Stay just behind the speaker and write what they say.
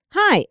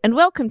Hi, and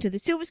welcome to the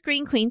Silver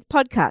Screen Queens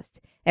podcast.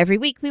 Every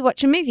week we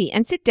watch a movie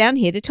and sit down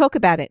here to talk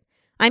about it.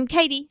 I'm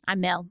Katie.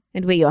 I'm Mel.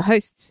 And we're your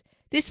hosts.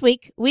 This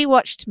week we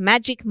watched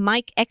Magic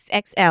Mike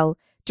XXL,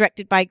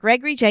 directed by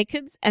Gregory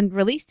Jacobs and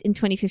released in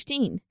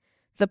 2015.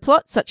 The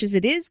plot, such as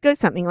it is, goes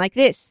something like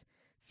this.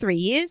 3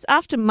 years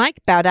after Mike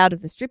bowed out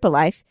of the stripper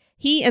life,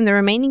 he and the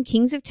remaining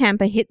kings of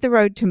Tampa hit the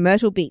road to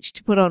Myrtle Beach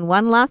to put on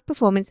one last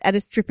performance at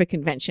a stripper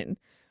convention.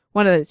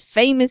 One of those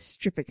famous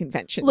stripper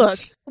conventions. Look,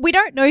 we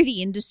don't know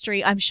the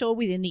industry. I'm sure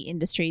within the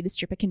industry, the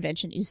stripper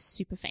convention is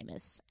super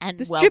famous and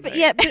well-known.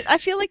 Yeah, but I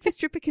feel like the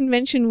stripper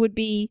convention would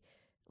be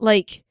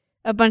like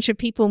a bunch of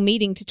people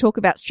meeting to talk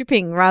about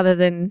stripping rather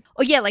than...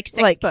 Oh, yeah, like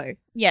Sexpo.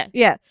 Yeah.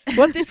 Yeah.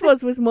 What this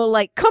was more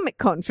like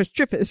Comic-Con for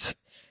strippers.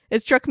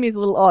 It struck me as a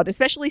little odd,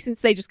 especially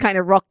since they just kind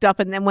of rocked up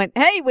and then went,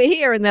 hey, we're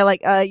here. And they're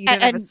like, you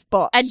don't have a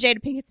spot. And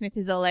Jada Pinkett Smith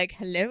is all like,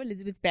 hello,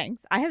 Elizabeth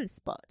Banks. I have a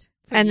spot.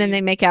 And then they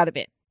make out a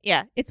bit.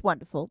 Yeah, it's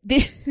wonderful.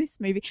 This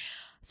movie.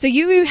 So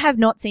you have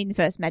not seen the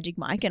first Magic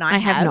Mike, and I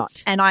have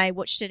not. And I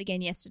watched it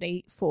again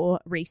yesterday for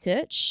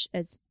research,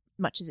 as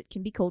much as it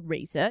can be called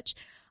research.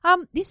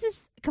 This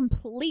is a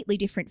completely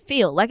different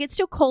feel. Like, it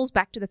still calls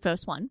back to the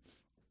first one.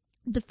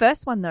 The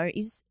first one, though,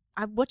 is,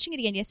 I'm watching it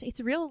again yesterday. It's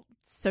a real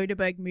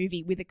Soderbergh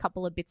movie with a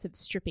couple of bits of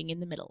stripping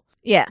in the middle.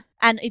 Yeah.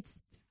 And it's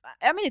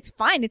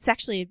fine. It's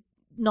actually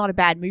not a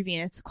bad movie,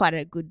 and it's quite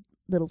a good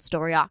little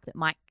story arc that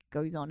Mike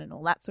goes on and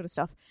all that sort of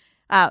stuff.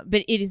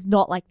 But it is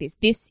not like this.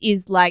 This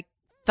is like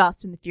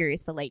Fast and the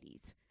Furious for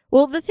ladies.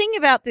 Well, the thing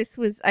about this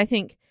was, I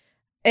think,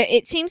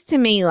 it seems to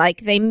me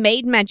like they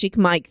made Magic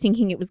Mike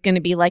thinking it was going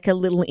to be like a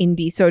little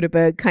indie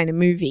Soderbergh kind of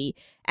movie,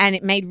 and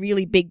it made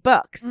really big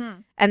bucks.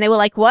 And they were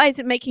like, why is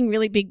it making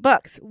really big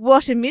bucks?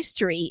 What a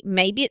mystery.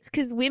 Maybe it's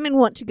because women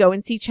want to go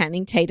and see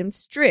Channing Tatum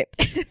strip.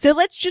 So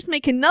let's just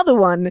make another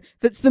one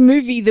that's the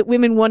movie that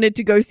women wanted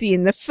to go see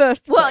in the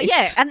first place. Well,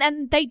 yeah,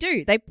 and they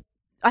do.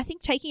 I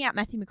think taking out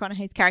Matthew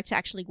McConaughey's character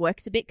actually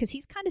works a bit because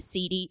he's kind of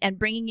seedy, and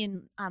bringing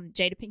in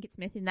Jada Pinkett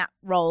Smith in that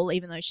role,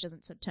 even though she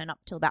doesn't sort of turn up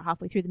till about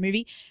halfway through the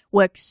movie,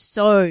 works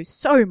so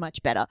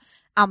much better.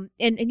 And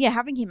yeah,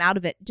 having him out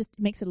of it just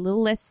makes it a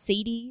little less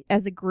seedy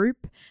as a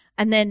group.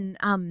 And then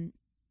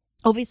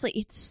obviously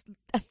it's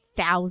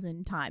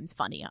 1,000 times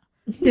funnier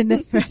than the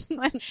first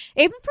one.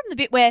 Even from the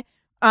bit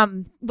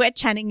where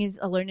Channing is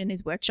alone in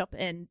his workshop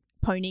and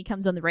Pony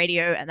comes on the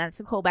radio, and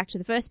that's a callback to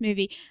the first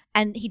movie,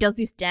 and he does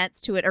this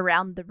dance to it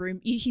around the room.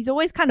 He's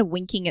always kind of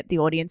winking at the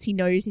audience. He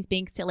knows he's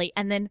being silly.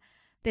 And then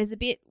there's a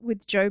bit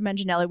with Joe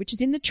Manganiello, which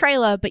is in the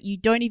trailer, but you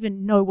don't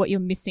even know what you're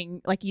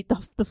missing. Like,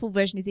 the full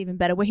version is even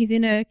better, where he's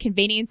in a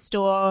convenience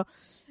store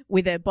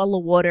with a bottle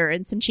of water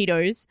and some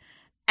Cheetos,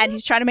 and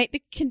he's trying to make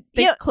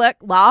the clerk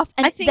laugh.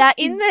 And I think that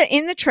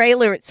in the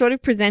trailer, it's sort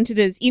of presented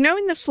as, you know,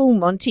 in the Full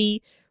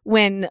Monty,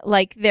 when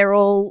like they're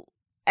all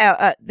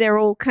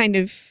kind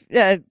of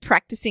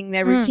practicing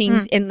their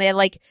routines and they're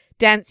like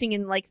dancing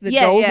in like the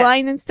gold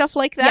line and stuff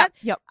like that.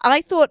 Yep.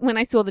 I thought when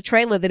I saw the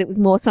trailer that it was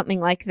more something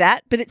like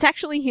that, but it's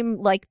actually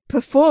him like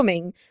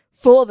performing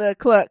for the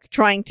clerk,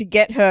 trying to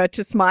get her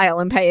to smile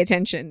and pay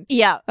attention.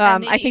 Yeah.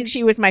 I think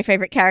she was my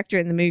favorite character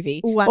in the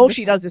movie. Wonderful. All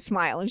she does is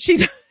smile, and she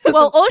does.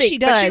 All she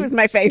does she was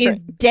my favorite.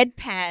 is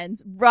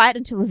deadpans right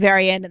until the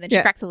very end, and then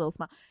she cracks a little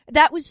smile.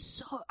 That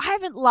was I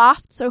haven't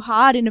laughed so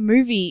hard in a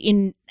movie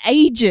in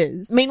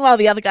ages. Meanwhile,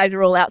 the other guys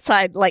are all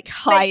outside like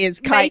high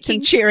as kites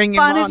and cheering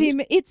fun him of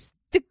him. It's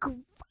the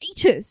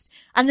greatest.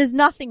 And there's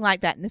nothing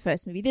like that in the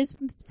first movie. There's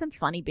some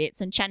funny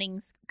bits and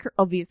Channing's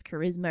obvious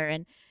charisma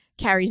and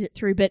carries it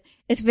through, but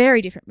it's a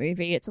very different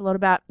movie. It's a lot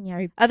about, you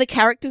know... Are the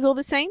characters all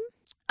the same?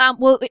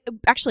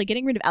 Actually,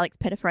 getting rid of Alex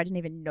Pettyfer, I didn't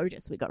even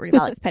notice we got rid of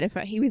Alex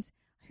Pettyfer. He's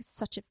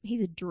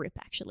a drip,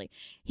 actually.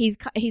 He's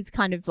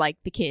kind of like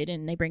the kid,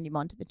 and they bring him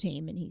onto the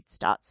team, and he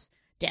starts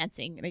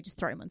dancing, and they just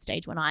throw him on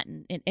stage one night,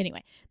 and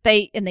anyway,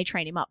 they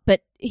train him up.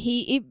 But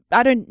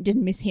I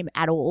didn't miss him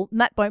at all.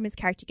 Matt Bomer's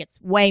character gets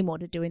way more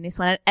to do in this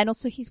one, and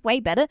also he's way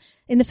better.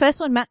 In the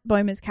first one, Matt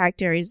Bomer's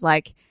character is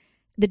like,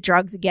 the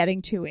drugs are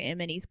getting to him,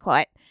 and he's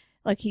quite...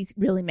 Like, he's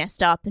really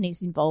messed up, and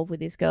he's involved with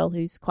this girl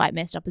who's quite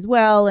messed up as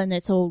well, and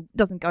it's all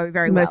doesn't go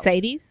very well.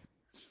 Mercedes?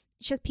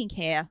 She has pink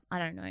hair. I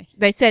don't know.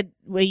 They said,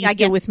 were you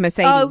still with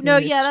Mercedes? Oh, no,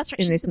 that's right.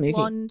 In She's this the movie.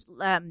 blonde,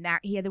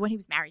 the one he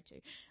was married to.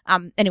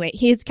 Anyway,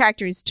 his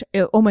character is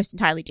almost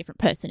entirely different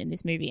person in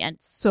this movie, and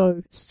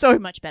so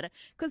much better,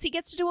 because he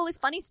gets to do all this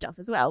funny stuff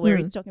as well, where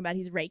he's talking about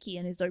his Reiki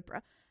and his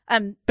Oprah.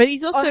 But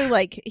he's also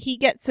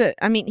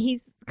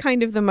he's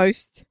kind of the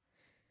most...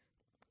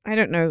 I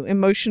don't know,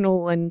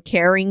 emotional and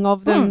caring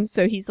of them.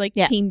 So he's like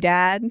team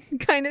dad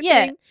kind of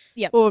thing.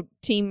 Yeah. Or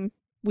team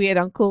weird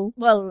uncle.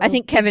 Well, I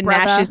think Kevin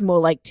Nash is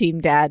more like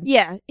team dad.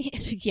 Yeah.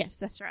 Yes,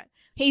 that's right.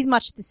 He's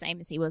much the same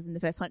as he was in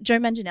the first one. Joe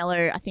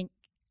Manganiello, I think,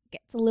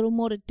 gets a little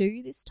more to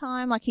do this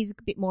time. Like, he's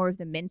a bit more of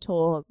the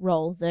mentor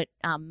role that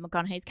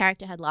McConaughey's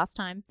character had last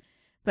time.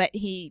 But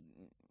he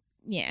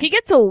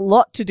gets a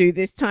lot to do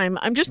this time.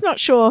 I'm just not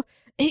sure.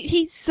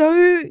 He's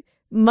so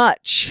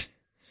much...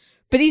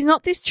 But he's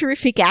not this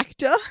terrific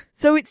actor,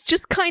 so it's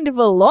just kind of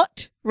a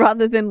lot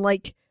rather than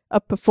like a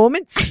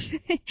performance.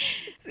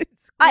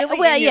 It's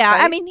really in your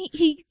I face. mean,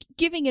 he's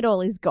giving it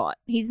all he's got.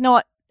 He's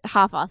not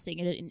half-assing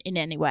it in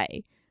any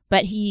way,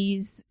 but he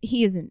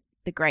isn't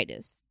the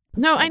greatest.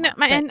 No, I know.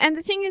 And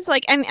the thing is,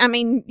 like, and I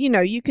mean, you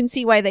know, you can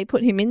see why they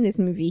put him in this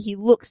movie. He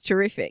looks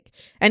terrific.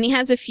 And he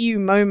has a few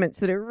moments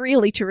that are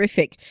really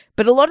terrific.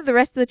 But a lot of the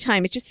rest of the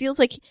time, it just feels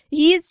like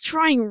he is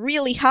trying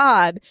really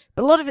hard,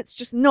 but a lot of it's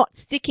just not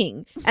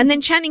sticking. And then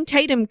Channing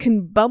Tatum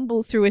can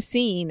bumble through a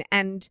scene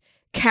and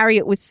carry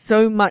it with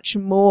so much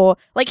more.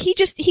 Like, he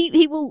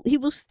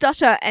will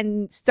stutter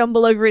and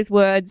stumble over his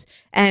words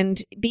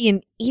and be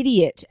an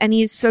idiot. And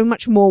he is so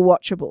much more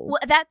watchable. Well,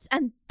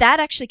 that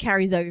actually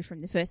carries over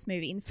from the first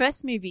movie. In the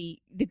first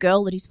movie, the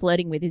girl that he's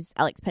flirting with is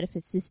Alex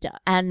Pettyfer's sister,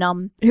 and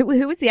who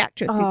was the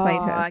actress who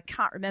played her? I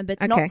can't remember.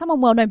 It's not someone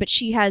well known, but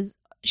she's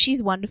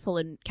wonderful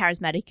and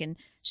charismatic, and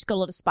she's got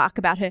a lot of spark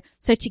about her.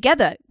 So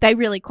together, they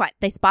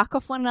spark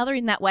off one another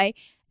in that way.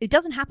 It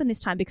doesn't happen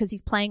this time because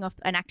he's playing off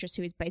an actress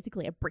who is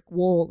basically a brick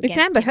wall. It's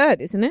Amber Heard,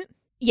 isn't it?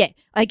 Yeah,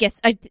 I guess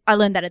I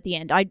learned that at the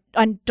end. I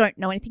don't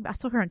know anything, but I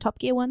saw her on Top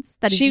Gear once.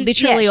 That is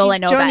literally all I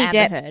know Johnny about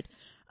Amber Depp's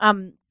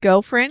Heard.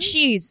 Girlfriend.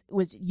 She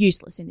was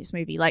useless in this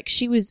movie. Like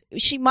he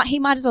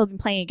might as well have been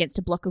playing against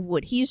a block of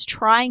wood. He is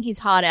trying his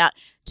heart out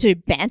to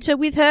banter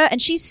with her, and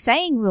she's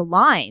saying the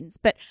lines,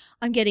 but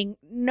I'm getting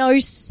no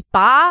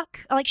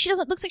spark. Like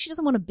looks like she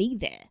doesn't want to be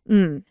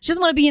there. She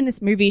doesn't want to be in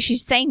this movie.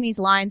 She's saying these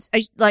lines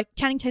like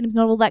Channing Tatum's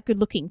not all that good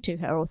looking to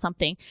her or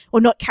something, or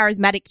not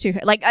charismatic to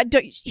her. Like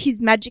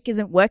his magic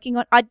isn't working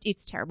on.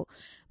 It's terrible.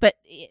 But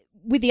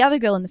with the other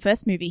girl in the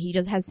first movie, he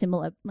just has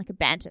similar, like a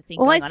banter thing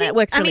going on. It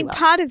works really well.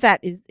 Part of that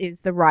is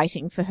the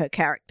writing for her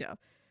character,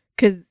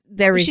 because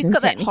she's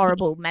got that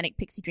horrible manic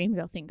pixie dream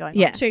girl thing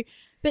going on too.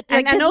 But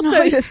and there's also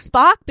no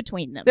spark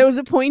between them. There was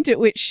a point at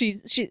which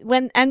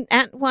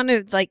one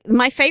of, like,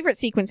 my favorite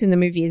sequence in the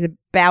movie is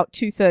about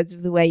 2/3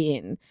 of the way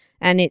in,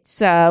 and it's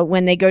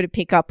when they go to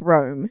pick up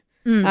Rome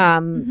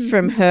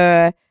from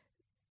her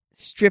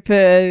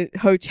stripper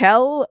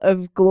hotel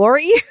of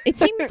glory. It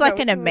seems like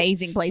an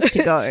amazing place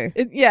to go.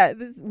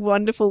 This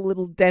wonderful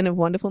little den of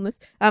wonderfulness.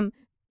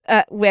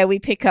 Where we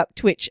pick up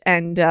Twitch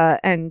and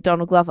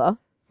Donald Glover,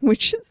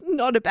 which is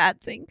not a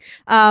bad thing.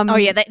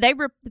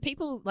 The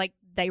people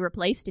they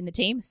replaced in the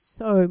team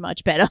so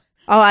much better.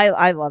 Oh,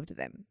 I loved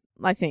them.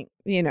 I think,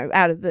 you know,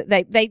 out of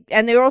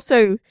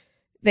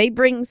they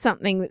bring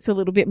something that's a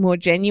little bit more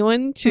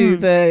genuine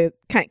to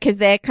because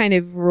they're kind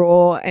of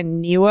raw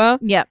and newer.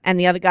 Yeah. And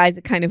the other guys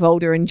are kind of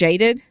older and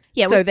jaded.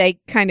 Yeah. So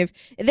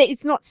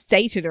it's not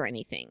stated or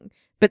anything,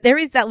 but there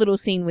is that little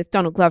scene with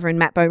Donald Glover and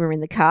Matt Bomer in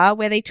the car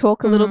where they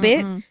talk a little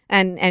bit,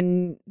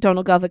 and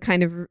Donald Glover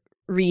kind of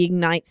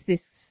reignites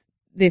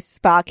this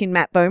spark in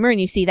Matt Bomer,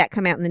 and you see that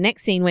come out in the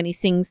next scene when he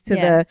sings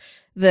to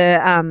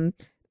the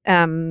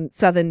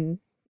Southern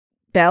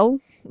Belle.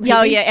 Maybe?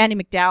 Oh, yeah, Annie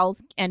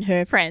McDowell's and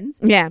her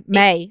friends. Yeah,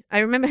 May. I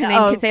remember her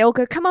name because they all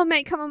go, "Come on,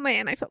 May,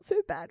 and I felt so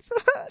bad for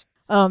her.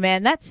 Oh,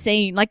 man, that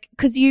scene, like,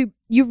 because you're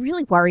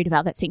really worried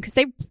about that scene because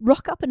they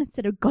rock up and it's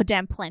at a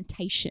goddamn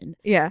plantation.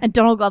 Yeah. And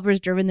Donald Glover has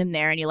driven them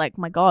there, and you're like,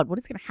 my God, what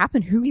is going to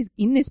happen? Who is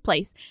in this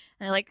place?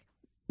 And they're like,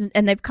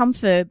 and they've come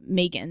for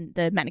Megan,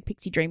 the manic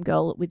pixie dream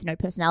girl with no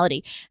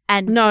personality.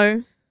 And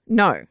no.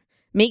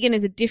 Megan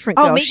is a different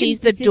girl. Megan's She's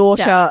the sister.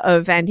 daughter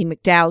of Andy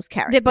McDowell's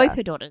character. They're both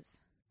her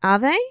daughters. Are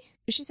they?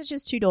 She said she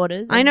has 2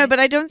 daughters. I know, but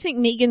I don't think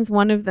Megan's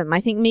one of them. I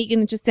think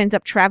Megan just ends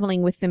up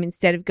traveling with them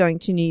instead of going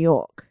to New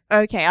York.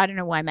 Okay, I don't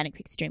know why Manic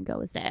Pixie Dream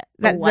Girl is there.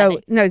 That's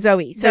Zoe. No,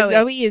 Zoe. So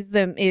Zoe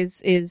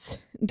is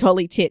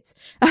Dolly Tits.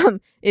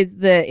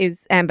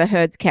 Is Amber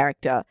Heard's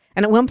character.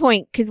 And at one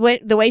point, because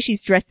the way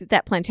she's dressed at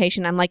that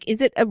plantation, I'm like,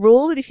 is it a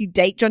rule that if you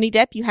date Johnny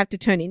Depp, you have to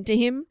turn into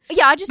him?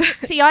 Yeah,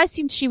 I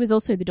assumed she was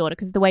also the daughter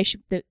because the way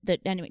that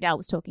Annie McDowell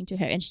was talking to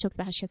her, and she talks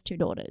about how she has 2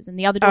 daughters, and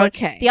the other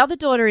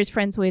daughter is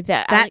friends with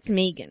That's Alex.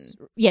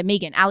 Megan. Yeah,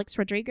 Megan. Alex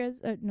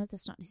Rodriguez. No,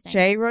 that's not his name.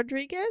 Jay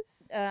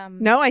Rodriguez.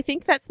 No, I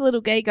think that's the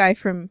little gay guy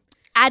from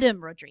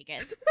Adam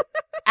Rodriguez.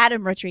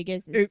 Adam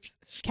Rodriguez's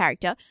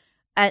character.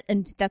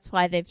 And that's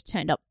why they've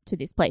turned up to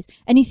this place.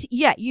 And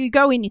you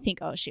go in, you think,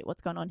 oh shit,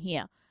 what's going on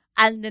here?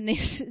 And then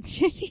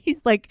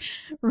these like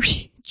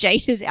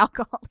jaded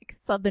alcoholic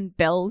Southern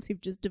belles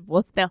who've just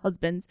divorced their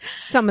husbands.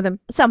 Some of them,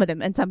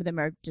 and some of them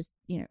are just,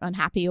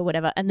 unhappy or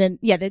whatever. And then,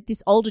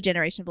 this older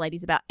generation of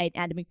ladies about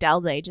Andy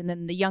McDowell's age, and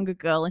then the younger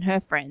girl and her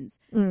friends.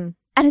 And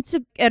it's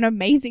an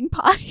amazing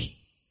party.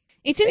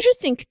 It's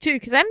interesting, too,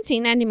 because I haven't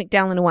seen Andy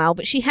McDowell in a while,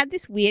 but she had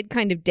this weird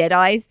kind of Dead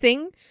Eyes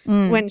thing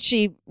when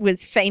she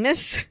was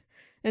famous,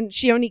 and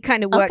she only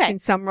kind of worked in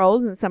some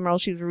roles, and some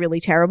roles she was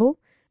really terrible.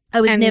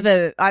 I've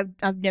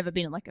never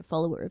been like a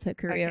follower of her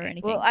career or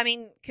anything. Well, I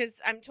mean, because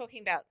I'm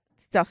talking about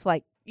stuff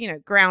like,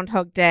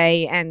 Groundhog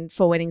Day and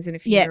 4 Weddings and a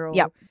Funeral.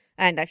 Yeah.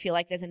 And I feel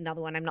like there's another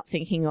one I'm not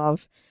thinking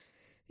of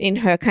in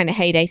her kind of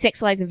heyday,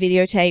 Sex, Lies and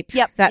Videotape,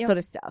 that sort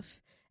of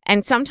stuff.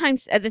 And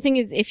sometimes the thing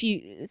is,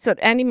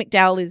 Andy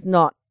McDowell is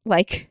not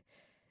like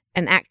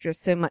an actress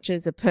so much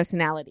as a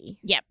personality.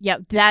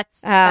 Yep,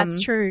 that's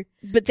true.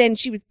 But then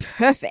she was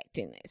perfect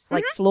in this,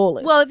 like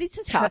flawless. Well, this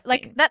is casting.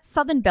 like that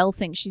Southern Belle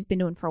thing she's been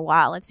doing for a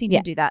while. I've seen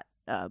her do that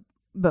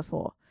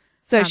before.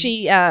 So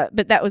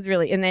but that was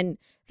really, and then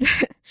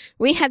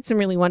we had some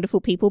really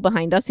wonderful people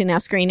behind us in our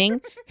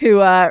screening who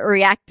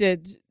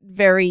reacted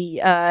very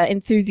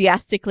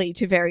enthusiastically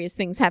to various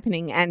things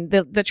happening. And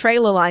the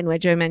trailer line where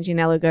Joe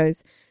Manganiello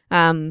goes,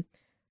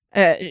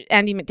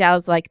 Andy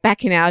McDowell's like,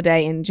 back in our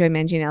day, and Joe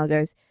Manganiello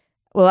goes,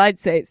 well, I'd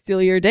say it's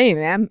still your day,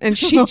 ma'am. And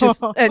she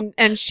just,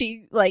 and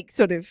she like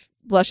sort of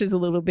blushes a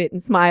little bit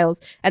and smiles.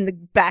 And the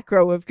back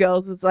row of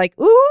girls was like,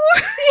 ooh.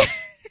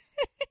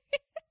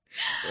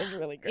 It was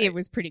really great. It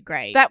was pretty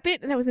great. That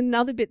bit, and there was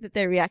another bit that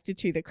they reacted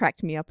to that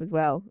cracked me up as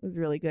well. It was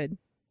really good.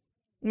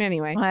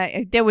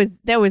 Anyway. There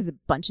was a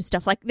bunch of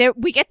stuff. Like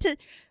we get to,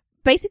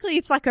 basically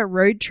it's like a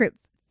road trip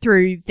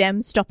through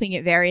them stopping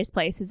at various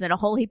places and a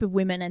whole heap of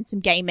women and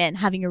some gay men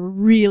having a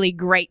really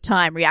great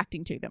time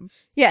reacting to them.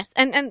 Yes,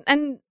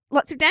 and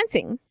lots of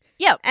dancing.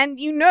 Yeah. And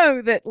you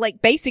know that,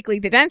 like, basically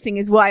the dancing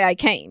is why I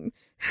came.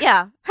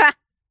 Yeah.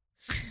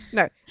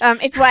 No,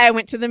 it's why I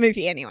went to the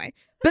movie anyway.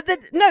 But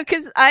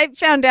because I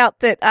found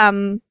out that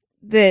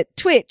that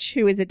Twitch,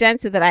 who is a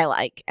dancer that I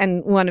like,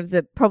 and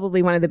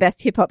probably one of the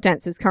best hip hop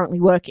dancers currently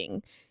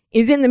working,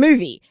 is in the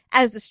movie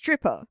as a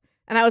stripper.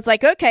 And I was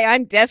like, okay,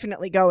 I'm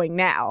definitely going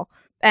now.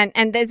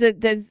 And there's a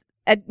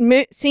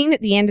scene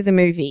at the end of the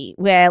movie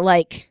where,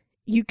 like,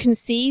 you can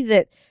see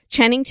that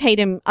Channing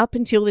Tatum, up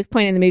until this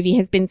point in the movie,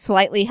 has been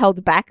slightly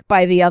held back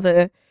by the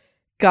other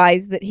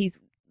guys that he's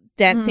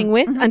dancing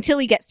with until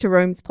he gets to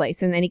Rome's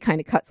place, and then he kind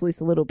of cuts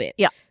loose a little bit.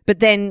 Yeah. But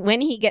then when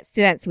he gets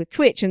to dance with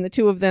Twitch and the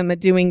two of them are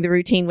doing the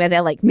routine where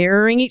they're like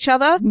mirroring each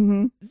other,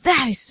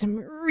 that is some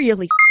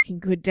really fucking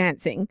good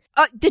dancing.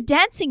 The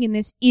dancing in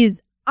this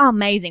is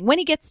amazing. When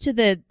he gets to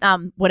the,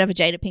 whatever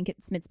Jada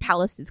Pinkett Smith's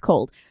palace is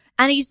called,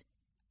 and he's,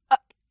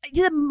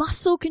 the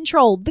muscle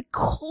control, the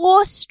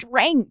core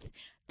strength,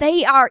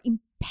 they are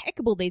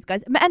impeccable, these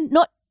guys. And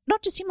not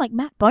just him, like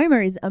Matt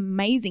Bomer is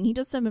amazing. He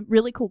does some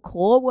really cool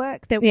core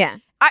work.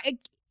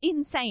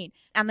 Insane.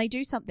 And they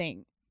do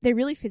something. They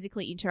really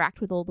physically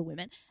interact with all the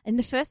women. In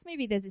the first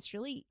movie, there's this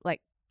really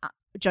like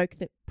joke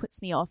that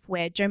puts me off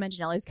where Joe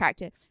Manganiello's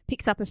character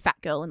picks up a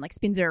fat girl and like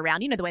spins her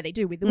around, you know, the way they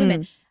do with the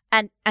women.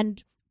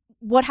 And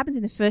what happens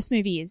in the first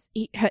movie is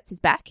he hurts his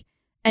back.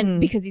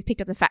 And because he's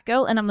picked up the fat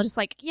girl, and I'm just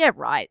like, yeah,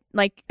 right.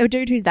 Like, a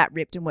dude who's that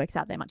ripped and works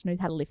out that much knows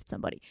how to lift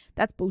somebody.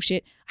 That's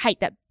bullshit. I hate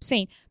that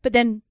scene. But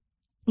then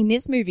in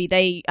this movie,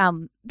 they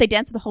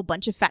dance with a whole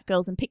bunch of fat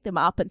girls and pick them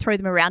up and throw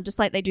them around just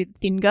like they do the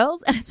thin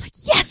girls. And it's like,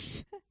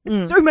 yes,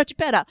 it's so much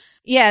better.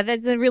 Yeah,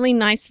 there's a really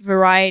nice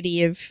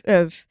variety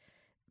of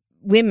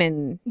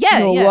women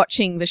who are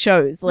watching the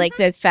shows. Like,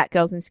 there's fat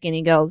girls and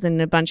skinny girls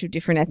and a bunch of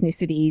different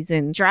ethnicities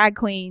and drag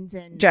queens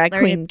and drag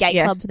queens, gay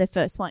club for their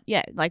first one.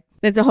 Yeah, like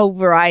there's a whole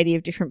variety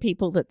of different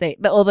people but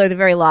although the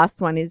very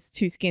last one is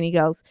two skinny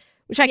girls,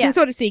 which I can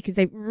sort of see because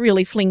they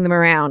really fling them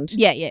around.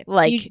 Yeah.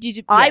 Like,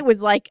 I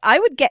was like, I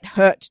would get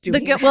hurt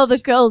doing that. Well, the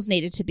girls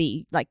needed to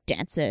be like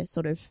dancer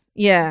sort of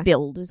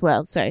build as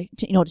well. So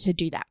in order to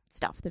do that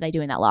stuff that they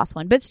do in that last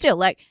one, but still,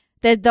 like,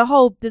 there's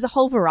a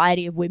whole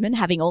variety of women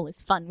having all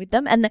this fun with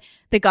them, and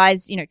the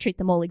guys, you know, treat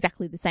them all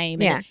exactly the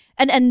same.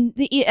 And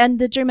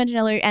the Joe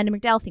Manganiello Andy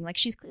McDowell thing, like,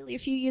 she's clearly a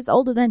few years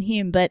older than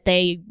him, but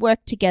they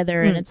work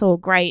together and it's all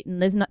great,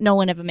 and there's no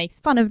one ever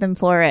makes fun of them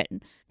for it.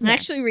 I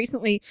actually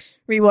recently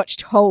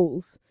rewatched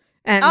Holes,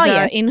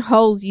 and in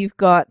Holes you've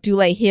got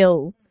Dule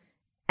Hill,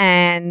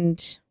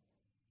 and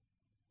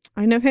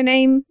I know her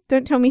name.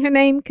 Don't tell me her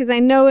name because I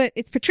know it.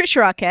 It's Patricia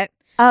Arquette.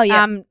 Oh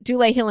yeah,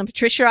 Dule Hill and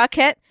Patricia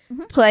Arquette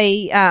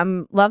play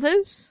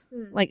lovers.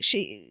 Like,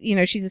 she, you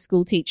know, she's a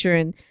school teacher,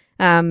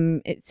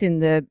 and it's in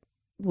the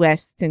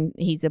West, and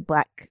he's a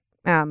black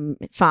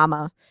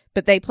farmer,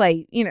 but they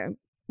play, you know,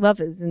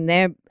 lovers, and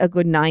they're a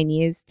good 9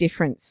 years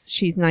difference.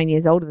 She's 9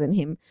 years older than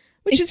him,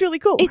 which is really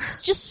cool.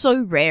 It's just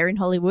so rare in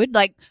Hollywood.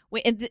 Like,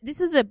 this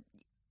is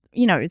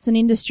it's an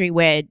industry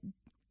where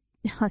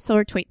I saw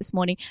a tweet this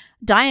morning.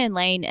 Diane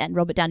Lane and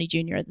Robert Downey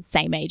Jr. are the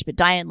same age, but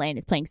Diane Lane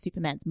is playing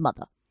Superman's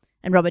mother,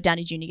 and Robert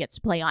Downey Jr. gets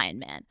to play Iron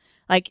Man.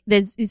 Like,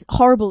 there's this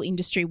horrible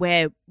industry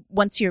where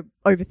once you're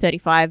over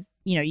 35,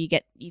 you know, you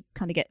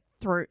kind of get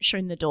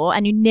shown the door,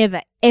 and you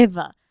never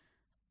ever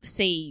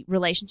see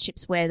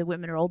relationships where the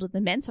women are older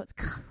than men. So it's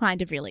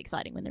kind of really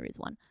exciting when there is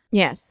one.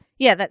 Yes.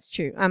 Yeah, that's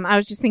true. I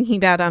was just thinking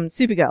about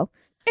Supergirl.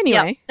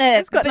 Anyway,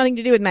 it's got nothing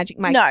to do with Magic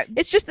Mike. No.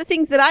 It's just the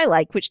things that I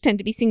like, which tend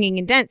to be singing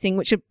and dancing,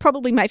 which are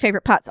probably my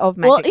favorite parts of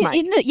Magic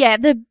Mike.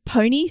 The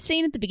pony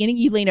scene at the beginning,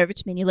 you lean over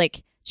to me and you're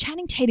like,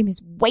 Channing Tatum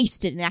is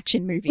wasted in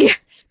action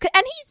movies.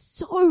 And he's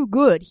so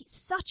good. He's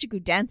such a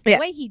good dancer. The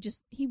way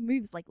he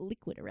moves like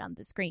liquid around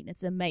the screen.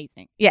 It's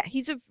amazing. Yeah,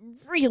 he's a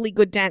really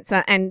good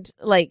dancer, and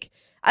like,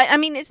 I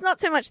mean, it's not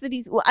so much that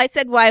I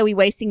said, why are we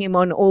wasting him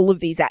on all of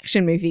these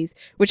action movies?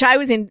 Which I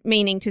was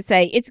meaning to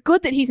say, it's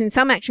good that he's in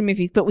some action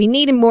movies, but we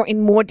need him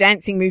in more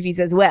dancing movies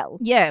as well.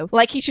 Yeah.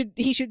 Like, he should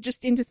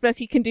just intersperse,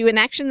 he can do an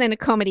action, then a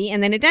comedy,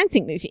 and then a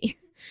dancing movie.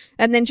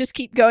 And then just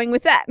keep going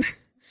with that.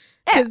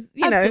 Because,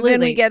 then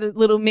we get a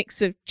little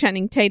mix of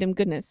Channing Tatum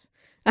goodness.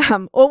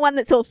 Or one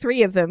that's all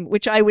three of them,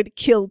 which I would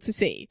kill to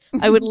see.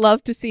 I would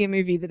love to see a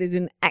movie that is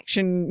an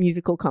action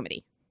musical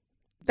comedy.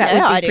 That Yeah, would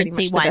be I pretty didn't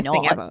see much why the best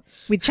thing not. ever.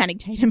 With Channing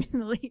Tatum in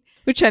the lead.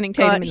 With Channing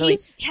Tatum God, in the lead.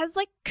 he has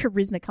like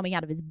charisma coming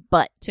out of his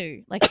butt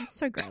too. Like he's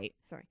so great.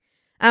 Sorry.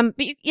 But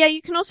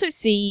you can also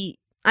see,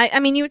 I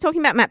mean, you were talking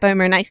about Matt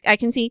Bomer, and I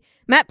can see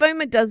Matt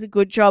Bomer does a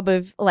good job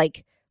of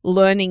like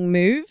learning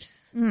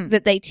moves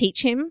that they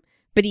teach him,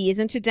 but he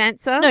isn't a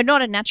dancer. No,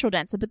 not a natural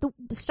dancer, but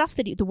the stuff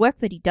that the work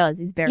that he does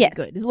is very Yes.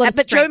 good. There's a lot of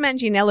But Joe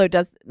strength. Manganiello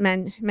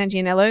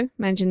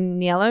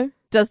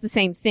does the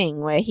same thing,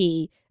 where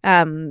he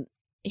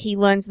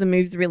learns the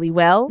moves really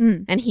well,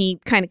 and he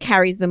kind of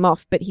carries them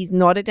off, but he's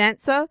not a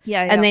dancer.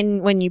 Yeah, And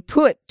then when you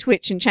put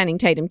Twitch and Channing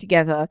Tatum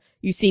together,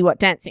 you see what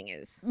dancing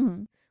is,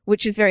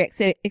 which is very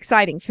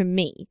exciting for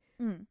me.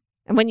 And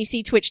when you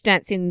see Twitch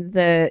dance in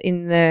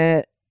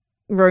the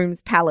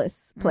Rome's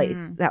Palace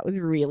place, that was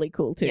really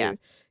cool too. Yeah.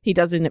 He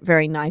does a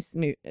very nice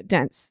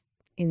dance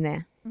in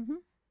there.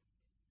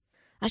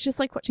 I just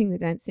like watching the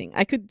dancing.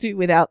 I could do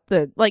without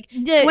the like.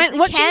 The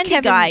watching Candy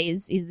Kevin- guy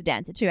is a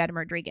dancer too. Adam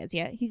Rodriguez.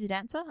 Yeah, he's a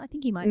dancer. I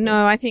think he might.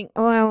 No, I think.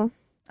 Well, be.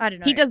 I don't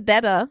know. he does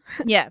better.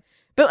 Yeah.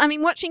 But I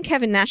mean, watching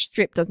Kevin Nash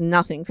strip does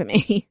nothing for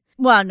me.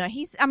 Well, no,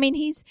 he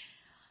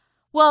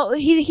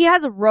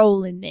has a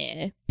role in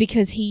there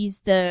because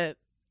in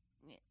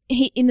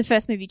the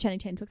first movie, Channing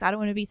Tatum talks, I don't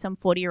want to be some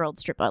 40-year-old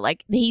stripper.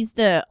 Like, he's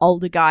the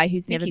older guy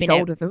who's never been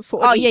older than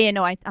 40. Oh, yeah,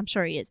 no, I'm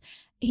sure he is.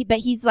 But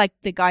he's like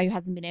the guy who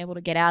hasn't been able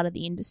to get out of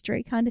the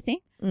industry kind of thing.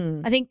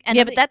 I think. And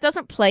But that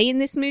doesn't play in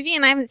this movie,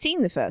 and I haven't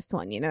seen the first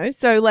one, you know?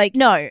 So, like,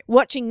 no.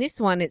 watching this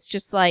one, it's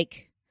just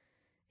like,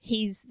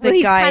 he's the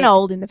He's guy. kind of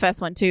old in the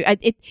first one, too. I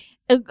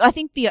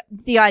think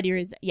the idea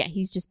is that, yeah,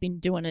 he's just been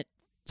doing it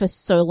for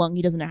so long,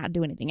 he doesn't know how to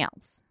do anything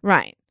else.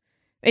 Right.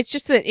 It's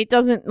just that it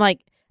doesn't,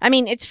 like, I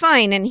mean, it's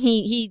fine, and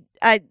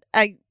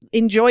I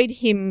enjoyed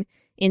him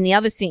in the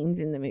other scenes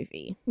in the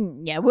movie.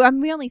 Yeah, well, I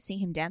mean, we only see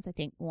him dance, I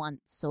think,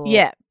 once or...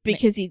 Yeah,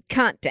 because he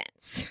can't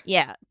dance.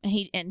 Yeah,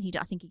 I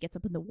think he gets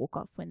up in the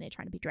walk-off when they're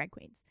trying to be drag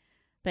queens.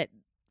 But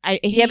but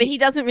he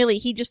doesn't really,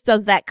 he just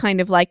does that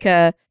kind of like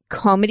a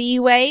comedy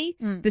way,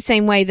 the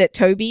same way that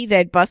Toby,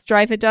 their bus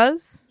driver,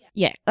 does.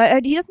 Yeah,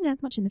 he doesn't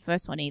dance much in the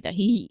first one either.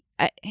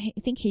 I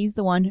think he's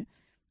the one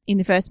in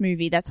the first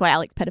movie. That's why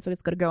Alex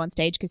Pettyfer's got to go on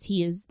stage, because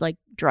he is like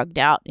drugged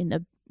out in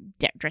the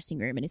dressing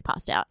room and is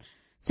passed out.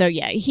 So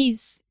yeah,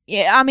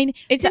 I mean,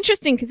 it's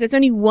interesting because there's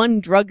only one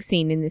drug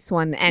scene in this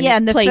one, and yeah, it's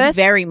and the played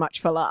very much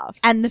for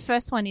laughs. And the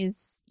first one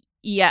is,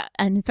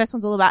 and the first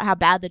one's all about how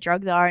bad the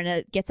drugs are, and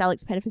it gets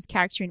Alex Pettyfer's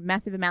character in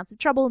massive amounts of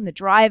trouble, and the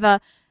driver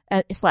 /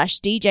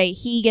 DJ,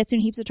 he gets in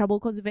heaps of trouble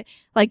because of it.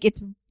 Like,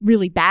 it's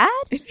really bad.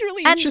 It's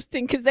really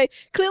interesting because they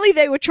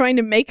were trying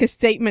to make a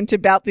statement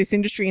about this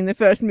industry in the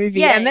first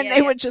movie, and then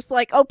they were just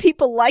like, "Oh,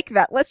 people like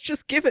that. Let's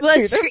just give it to them."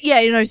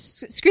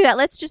 Screw that.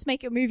 Let's just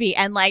make a movie,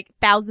 and like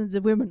thousands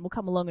of women will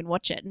come along and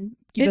watch it and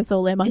give us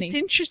all their money. It's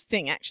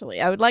interesting,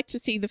 actually. I would like to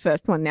see the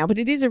first one now, but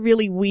it is a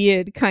really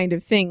weird kind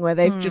of thing where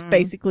they've just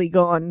basically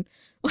gone.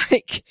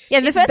 Like,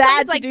 the first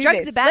one is like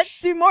drugs are bad. Let's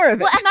do more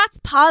of it. Well, and that's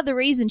part of the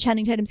reason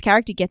Channing Tatum's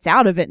character gets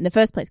out of it in the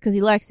first place, because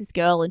he likes this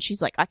girl and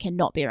she's like, I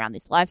cannot be around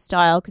this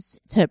lifestyle, because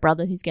it's her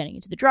brother who's getting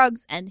into the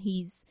drugs and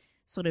he's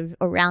sort of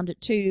around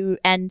it too.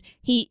 And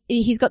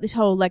he's got this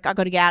whole like, I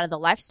got to get out of the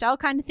lifestyle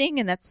kind of thing.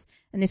 And this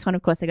one,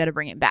 of course, they got to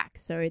bring it back.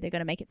 So they're going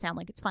to make it sound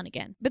like it's fun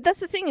again. But that's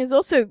the thing is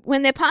also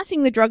when they're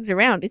passing the drugs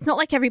around, it's not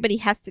like everybody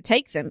has to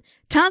take them.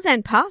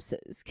 Tarzan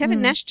passes.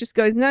 Kevin Nash just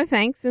goes, no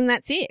thanks, and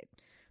that's it.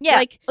 Yeah.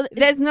 Like,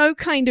 there's no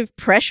kind of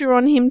pressure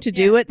on him to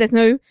do it. There's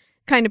no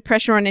kind of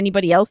pressure on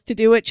anybody else to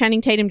do it. Channing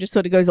Tatum just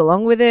sort of goes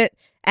along with it.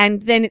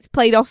 And then it's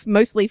played off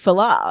mostly for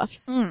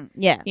laughs.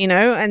 Yeah. You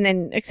know, and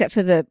then except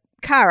for the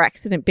car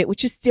accident bit,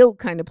 which is still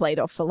kind of played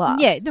off for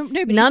laughs. Yeah.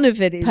 None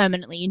of it is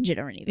permanently injured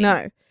or anything.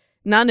 No.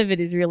 None of it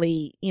is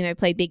really,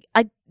 played big.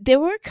 There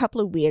were a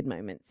couple of weird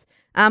moments.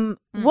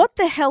 What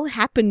the hell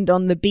happened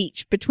on the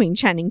beach between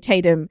Channing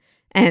Tatum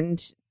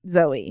and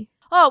Zoe?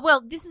 Oh, well,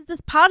 this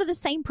is part of the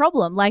same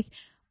problem. Like,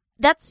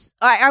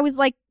 I was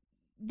like,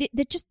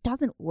 that just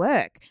doesn't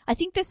work. I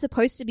think there's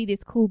supposed to be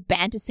this cool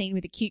banter scene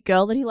with a cute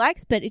girl that he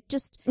likes, but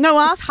it's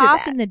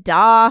half in the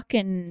dark.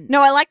 And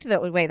no, I liked the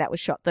way that was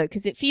shot though,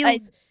 because it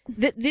feels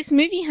that this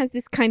movie has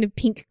this kind of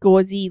pink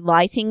gauzy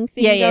lighting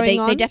thing.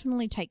 They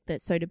definitely take the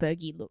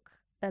Soderbergh look.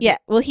 Yeah,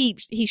 well, he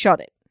shot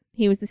it.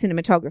 He was the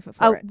cinematographer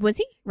for it. Oh, was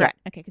he? Yeah. Right.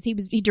 Okay, because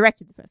he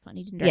directed the first one.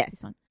 He didn't direct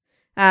this one.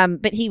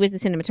 But he was the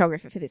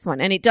cinematographer for this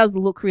one, and it does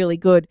look really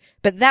good.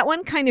 But that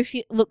one kind of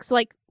looks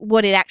like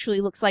what it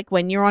actually looks like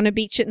when you're on a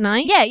beach at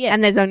night. Yeah, yeah.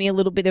 And there's only a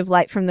little bit of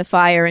light from the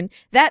fire, and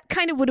that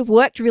kind of would have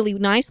worked really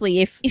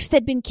nicely if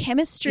there'd been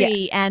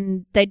chemistry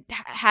and they'd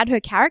had her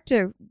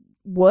character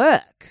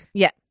work.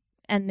 Yeah.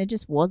 And there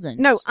just wasn't.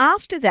 No,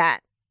 after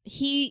that,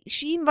 she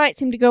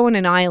invites him to go on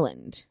an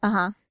island.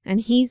 Uh-huh. And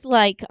he's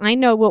like, I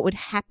know what would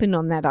happen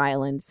on that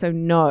island, so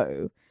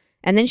no.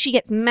 And then she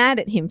gets mad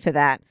at him for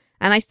that.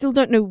 And I still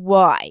don't know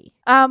why.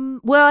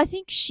 Well, I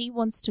think she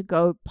wants to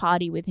go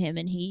party with him,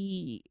 and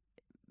he,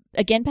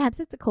 again, perhaps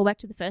that's a callback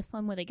to the first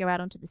one where they go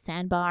out onto the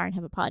sandbar and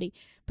have a party.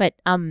 But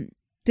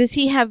did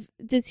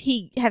Does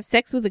he have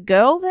sex with a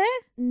girl there?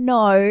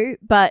 No,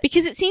 but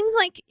Because it seems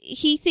like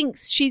he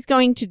thinks she's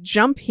going to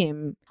jump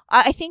him.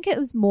 I think it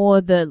was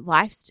more the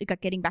lifestyle,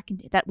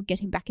 that would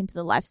get him back into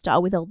the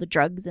lifestyle with all the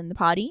drugs and the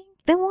partying.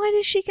 Then why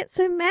does she get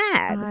so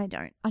mad? I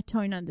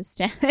don't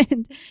understand.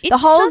 It's the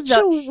whole such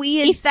a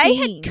weird If they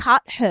scene. had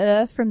cut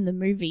her from the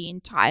movie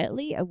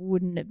entirely, I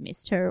wouldn't have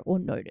missed her or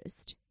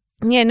noticed.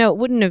 Yeah, no, it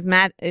wouldn't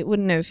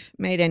have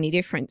made any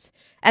difference.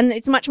 And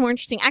it's much more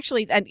interesting,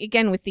 actually, and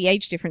again, with the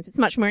age difference, it's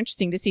much more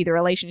interesting to see the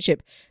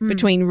relationship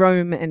between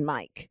Rome and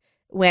Mike.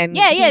 When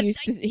he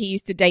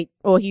used to date,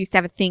 or he used to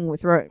have a thing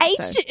with Rome.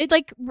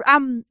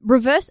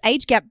 Reverse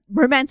age gap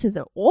romances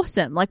are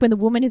awesome. Like when the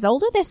woman is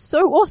older, they're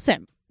so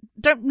awesome.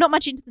 Not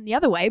much into them the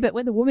other way, but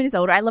when the woman is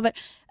older, I love it.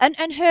 And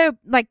her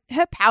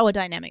power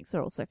dynamics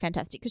are also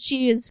fantastic because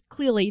she is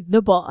clearly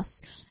the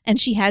boss, and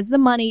she has the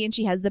money and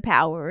she has the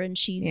power, and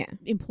she's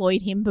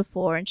employed him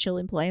before, and she'll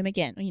employ him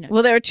again. You know.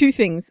 Well, there are two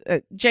things.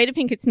 Jada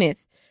Pinkett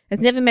Smith has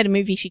never met a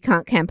movie she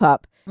can't camp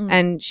up.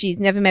 And she's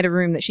never met a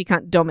room that she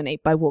can't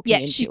dominate by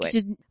walking into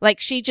it.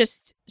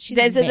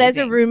 There's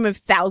a room of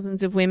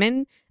thousands of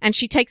women, and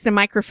she takes the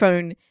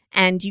microphone,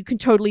 and you can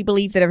totally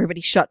believe that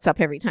everybody shuts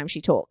up every time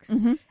she talks.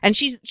 Mm-hmm. And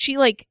she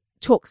like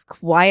talks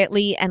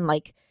quietly and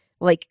like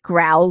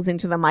growls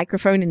into the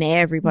microphone, and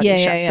everybody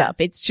shuts up.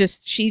 It's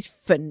just, she's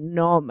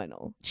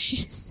phenomenal.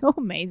 She's so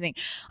amazing.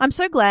 I'm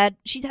so glad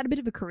she's had a bit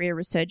of a career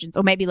resurgence,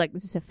 or maybe like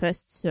this is her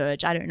first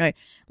surge, I don't know,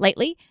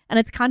 lately, and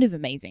it's kind of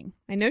amazing.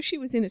 I know she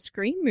was in a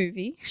Scream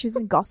movie. She was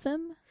in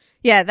Gotham.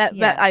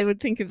 That I would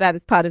think of that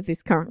as part of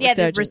this current resurgence.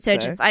 Yeah, the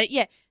resurgence.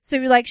 So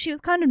like she was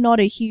kind of not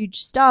a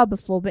huge star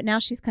before, but now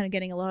she's kind of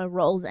getting a lot of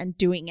roles and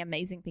doing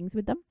amazing things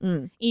with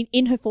them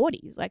in her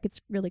 40s. Like,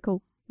 it's really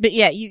cool. But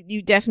yeah,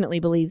 you definitely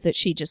believe that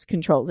she just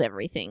controls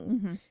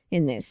everything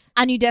in this.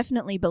 And you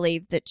definitely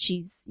believe that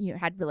she's,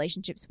 had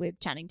relationships with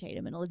Channing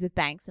Tatum and Elizabeth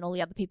Banks and all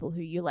the other people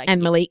who you like.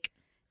 And Malik.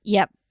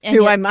 Yep.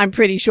 Who I'm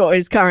pretty sure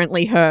is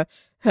currently her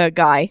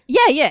guy.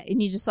 Yeah.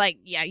 And you're just like,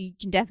 you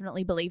can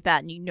definitely believe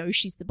that, and you know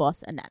she's the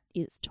boss, and that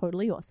is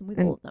totally awesome with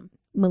all of them.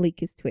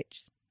 Malik is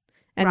Twitch.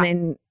 And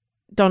then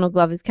Donald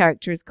Glover's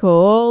character is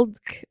called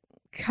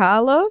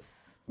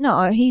Carlos?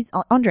 No, he's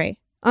Andre.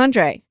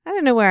 Andre. I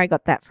don't know where I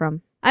got that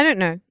from. I don't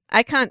know.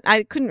 I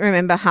couldn't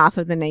remember half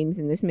of the names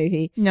in this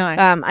movie. No.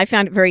 I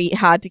found it very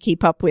hard to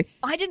keep up with.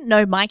 I didn't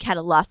know Mike had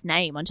a last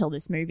name until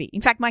this movie.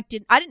 In fact, I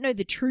didn't know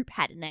the troupe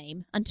had a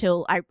name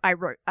until I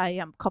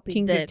copied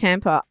Kings of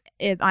Tampa.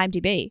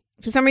 IMDb.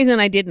 For some reason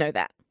I did know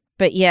that.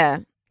 But yeah,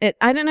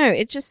 I don't know.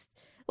 It just,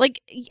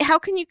 like, how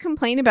can you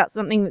complain about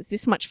something that's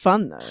this much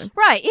fun though?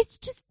 Right.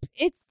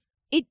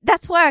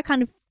 That's why I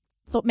kind of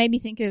made me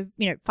think of,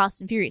 Fast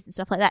and Furious and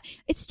stuff like that.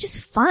 It's just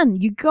fun.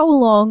 You go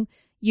along,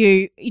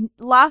 you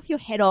laugh your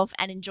head off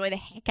and enjoy the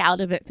heck out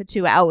of it for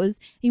 2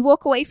 hours. You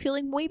walk away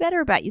feeling way better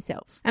about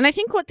yourself. And I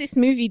think what this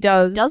movie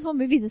does what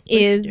movies are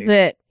supposed is to do.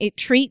 that it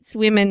treats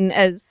women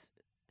as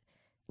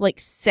like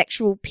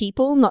sexual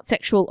people, not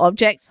sexual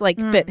objects,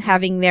 but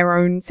having their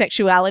own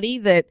sexuality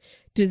that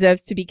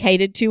deserves to be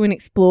catered to and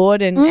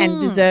explored and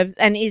deserves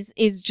and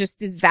is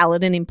just as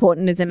valid and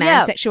important as a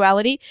man's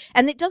sexuality.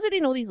 And it does it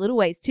in all these little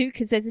ways too,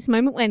 because there's this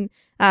moment when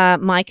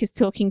Mike is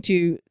talking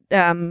to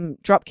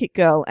Dropkick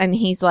Girl, and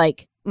he's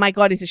like, my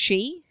God, is a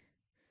she?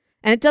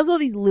 And it does all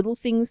these little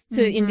things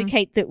to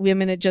indicate that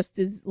women are just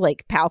as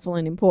like powerful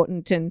and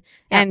important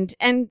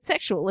and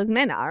sexual as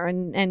men are,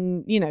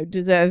 and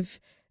deserve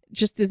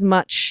just as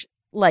much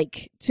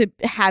like to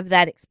have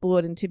that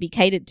explored and to be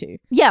catered to.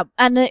 Yeah,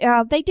 and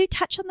they do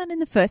touch on that in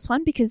the first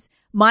one, because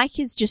Mike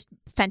is just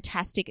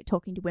fantastic at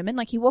talking to women.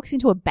 Like, he walks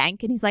into a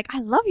bank and he's like, I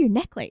love your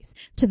necklace,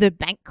 to the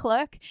bank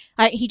clerk.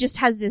 He just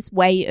has this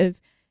way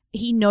of,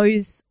 he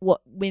knows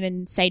what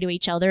women say to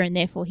each other, and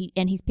therefore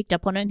he's picked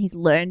up on it, and he's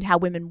learned how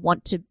women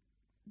want to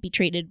be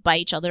treated by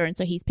each other, and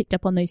so he's picked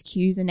up on those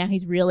cues, and now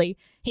he's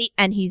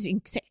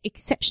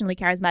exceptionally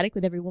charismatic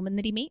with every woman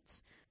that he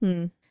meets.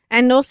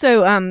 And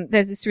also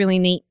there's this really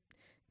neat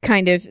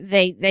kind of,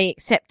 they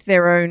accept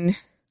their own,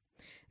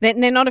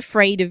 they're not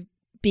afraid of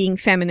being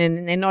feminine,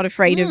 and they're not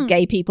afraid of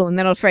gay people, and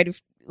they're not afraid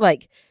of,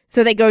 like,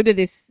 so they go to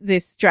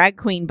this drag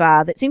queen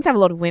bar that seems to have a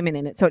lot of women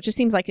in it, so it just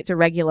seems like it's a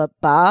regular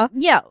bar.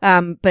 Yeah.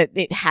 But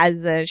it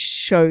has a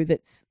show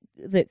that's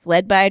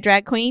led by a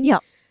drag queen. Yeah.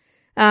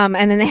 And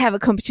then they have a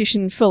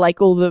competition for like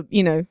all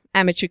the,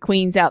 amateur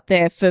queens out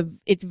there for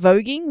it's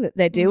voguing that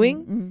they're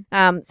doing.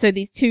 So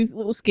these two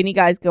little skinny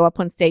guys go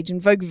up on stage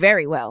and vogue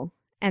very well.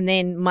 And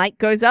then Mike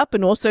goes up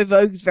and also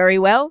vogues very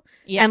well.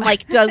 Yeah. And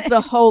like does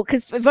the whole,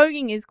 because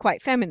voguing is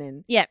quite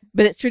feminine. Yeah.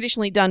 But it's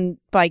traditionally done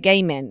by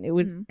gay men. It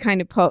was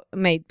kind of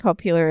made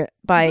popular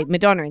by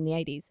Madonna in the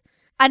 80s.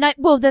 And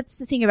that's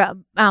the thing about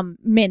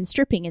men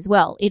stripping as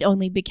well. It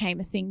only became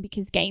a thing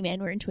because gay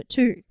men were into it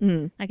too.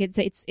 Like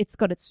it's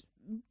got its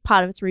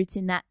part of its roots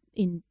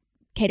in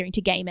catering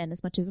to gay men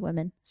as much as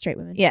women, straight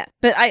women. Yeah.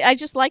 But I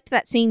just liked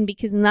that scene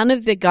because none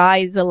of the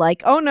guys are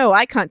like, oh no,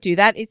 I can't do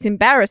that. It's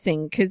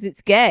embarrassing because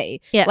it's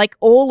gay. Yeah. Like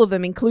all of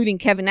them, including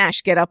Kevin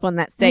Nash, get up on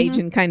that stage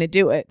and kind of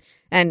do it.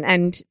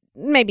 And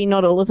maybe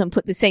not all of them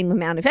put the same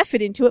amount of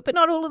effort into it, but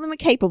not all of them are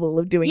capable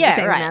of doing the Yeah,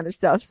 same right. amount of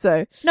stuff.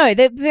 So No,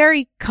 they're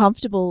very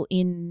comfortable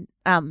in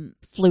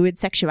fluid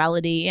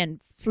sexuality and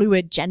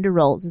fluid gender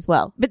roles as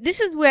well. But this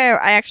is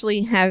where I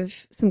actually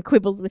have some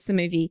quibbles with the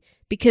movie,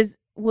 because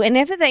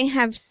whenever they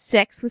have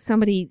sex with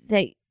somebody,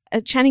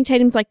 Channing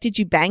Tatum's like, "Did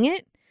you bang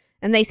it?"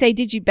 And they say,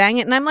 "Did you bang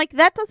it?" And I'm like,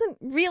 that doesn't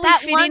really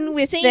That fit one in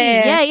with scene,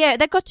 their... yeah,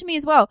 that got to me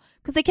as well,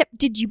 because they kept,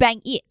 "Did you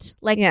bang it?"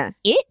 Like, Yeah.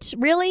 it?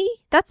 Really?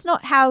 That's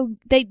not how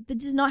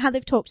this is not how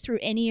they've talked through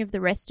any of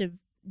the rest of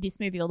this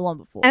movie or the one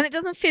before. And it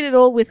doesn't fit at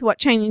all with what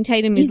Channing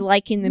Tatum is He's-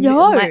 like in the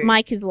No. movie.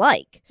 Mike is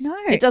like. no.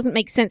 It doesn't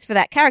make sense for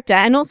that character.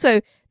 And also,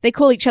 they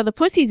call each other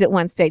pussies at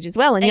one stage as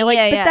well. And you're like,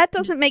 Yeah, but yeah. that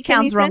doesn't make any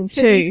Sounds wrong sense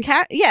for these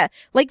too. Yeah.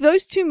 Like,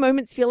 those two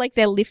moments feel like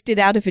they're lifted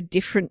out of a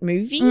different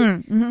movie.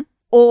 Mm-hmm.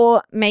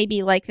 Or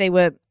maybe like they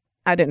were,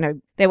 I don't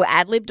know, they were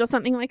ad-libbed or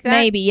something like that.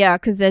 Maybe, yeah,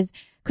 because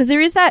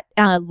there is that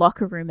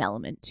locker room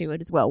element to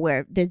it as well,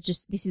 where there's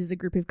just, this is a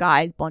group of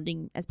guys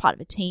bonding as part of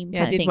a team.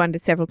 Yeah, I kind of did thing. wonder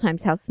several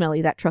times how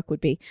smelly that truck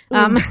would be.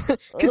 Ooh.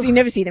 Because you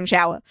never see them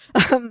shower.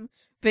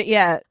 But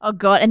yeah. Oh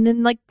god, and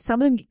then like some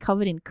of them get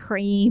covered in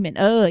cream and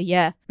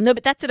yeah. No,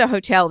 but that's at a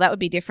hotel. That would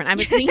be different. I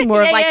was thinking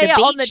more of Yeah, like yeah, the yeah,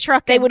 beach. on the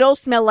truck They and- would all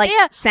smell like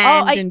Yeah.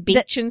 sand Oh, and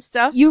beach and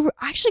stuff. You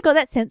actually got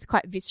that sense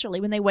quite viscerally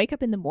when they wake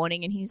up in the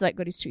morning and he's like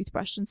got his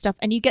toothbrush and stuff,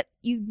 and you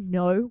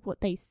know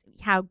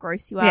how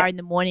gross you are Yeah. in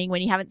the morning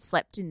when you haven't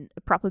slept in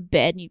a proper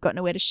bed and you've got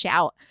nowhere to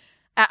shower.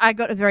 I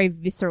got a very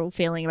visceral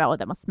feeling about what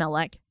that must smell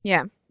like.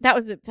 Yeah. That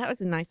was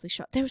a nicely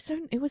shot. It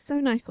was so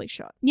nicely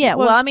shot. Yeah, It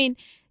was- well, I mean,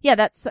 yeah,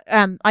 that's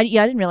I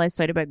didn't realize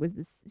Soderbergh was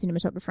the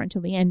cinematographer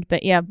until the end,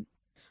 but yeah,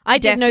 I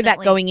didn't know that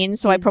definitely going in,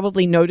 so I is-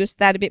 probably noticed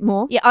that a bit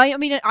more. yeah. I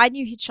mean, I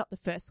knew he'd shot the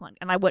first one,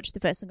 and I watched the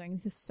first one going,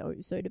 "This is so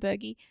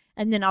Soderberghy,"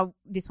 and then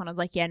this one I was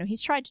like, "Yeah, no,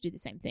 he's tried to do the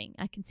same thing.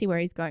 I can see where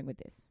he's going with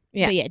this."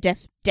 Yeah. but yeah,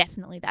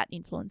 definitely that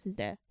influence is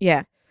there.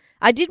 Yeah.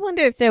 I did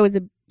wonder if there was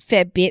a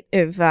fair bit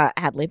of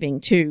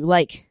ad-libbing too.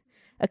 Like,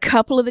 a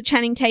couple of the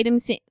Channing Tatum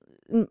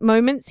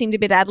moments seemed a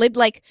bit ad-libbed.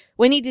 Like,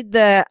 when he did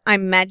the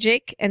 "I'm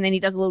magic" and then he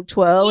does a little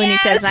twirl and he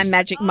says, "I'm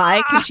Magic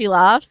Mike," and she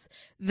laughs.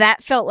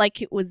 That felt like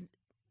it was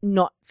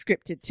not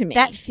scripted to me.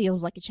 That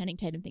feels like a Channing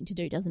Tatum thing to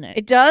do, doesn't it?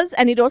 It does,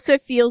 and it also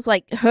feels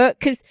like her,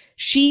 because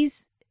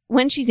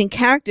when she's in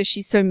character,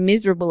 she's so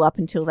miserable up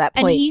until that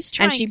And point. he's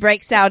trying and she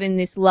breaks out in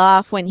this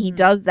laugh when he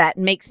does that.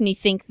 Makes me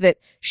think that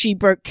she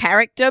broke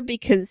character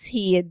because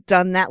he had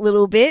done that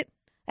little bit.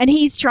 And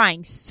he's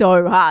trying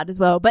so hard as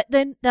well. But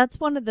then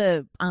that's one of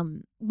the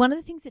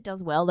things it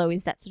does well, though,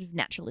 is that sort of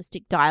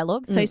naturalistic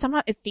dialogue. So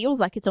sometimes it feels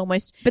like it's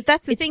almost, But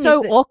that's the it's thing.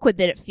 so is that- awkward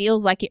that it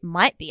feels like it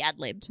might be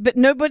ad-libbed. but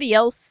nobody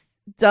else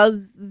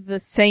does the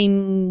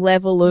same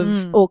level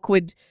of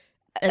awkward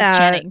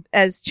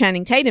As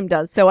Channing Tatum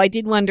does. So I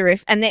did wonder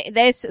if, and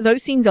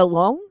those scenes are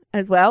long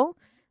as well.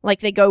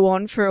 Like, they go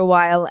on for a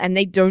while and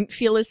they don't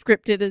feel as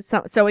scripted as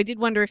some. So I did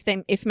wonder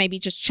if maybe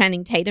just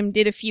Channing Tatum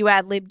did a few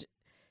ad-libbed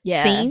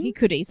scenes. he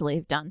could easily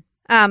have done.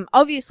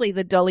 Obviously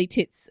the dolly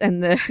tits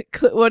and the,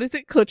 what is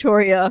it?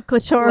 Clitoria.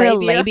 Clitoral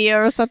Labia.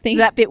 labia or something.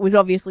 That bit was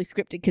obviously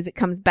scripted because it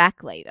comes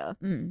back later.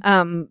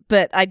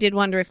 But I did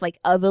wonder if like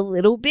other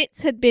little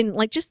bits had been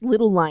like just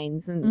little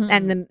lines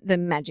and the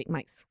Magic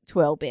Mike's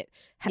twirl bit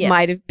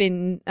might have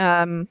been,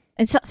 And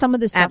some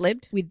of the stuff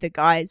ad-libbed. with the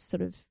guys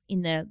sort of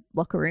in the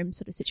locker room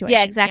sort of situation.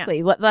 yeah,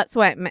 exactly. That's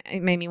why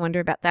it made me wonder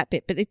about that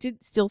bit, but it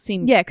did still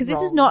seem Yeah, because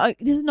this is wrong.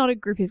 not a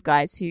group of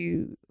guys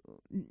who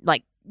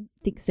like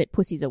thinks that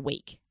pussies are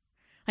weak.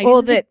 Like,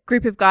 Or this is a that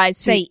group of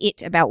guys who, say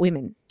it about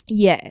women.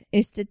 yeah,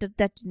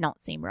 that did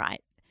not seem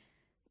right.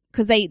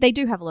 Because they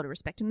do have a lot of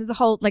respect, and there's a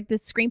whole like the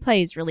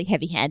screenplay is really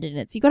heavy-handed in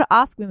it. So you got to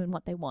ask women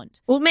what they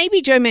want. Well,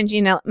 maybe Joe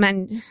Manganiello,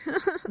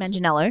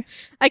 Manganiello,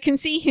 I can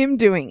see him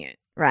doing it,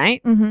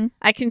 right? mm-hmm.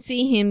 I can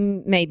see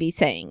him maybe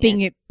saying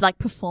being it. like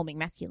performing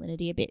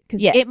masculinity a bit.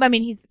 Because Yes. I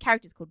mean, his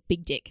character's called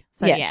Big Dick.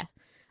 So Yes. yeah,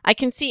 I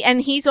can see,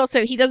 and he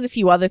does a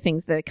few other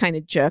things that are kind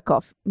of jerk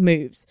off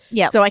moves.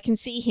 yeah. So I can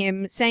see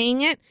him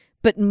saying it,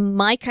 but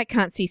Mike, I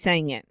can't see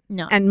saying it.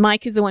 No, And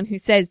Mike is the one who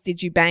says,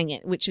 "Did you bang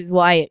it?" Which is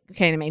why it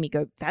kind of made me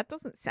go, that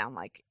doesn't sound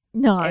like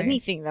no,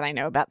 anything that I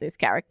know about this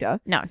character.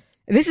 no.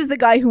 This is the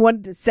guy who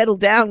wanted to settle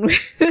down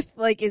with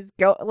like his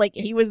girl. Like,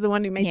 he was the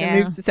one who made Yeah. the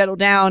moves to settle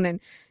down, and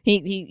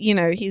he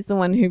he's the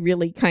one who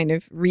really kind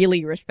of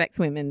really respects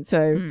women. So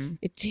Mm.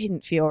 it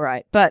didn't feel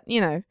right. But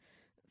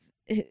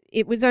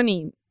it was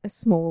only a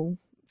small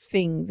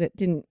thing that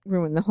didn't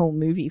ruin the whole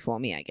movie for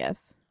me, I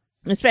guess.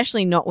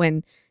 Especially not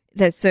when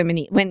there's so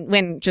many,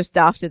 when just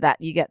after that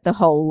you get the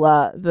whole,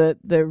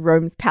 the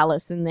Rome's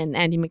palace and then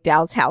Andy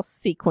McDowell's house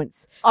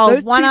sequence. Oh,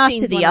 Those one two after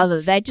scenes, the one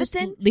other. They just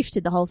then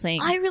lifted the whole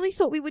thing. I really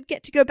thought we would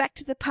get to go back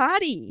to the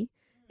party.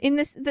 In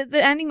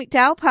the Andy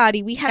McDowell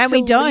party, we had And to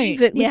we don't.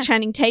 leave it with Yeah.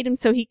 Channing Tatum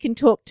so he can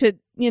talk to,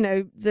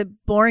 the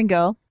Boring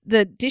girl.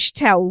 dish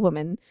towel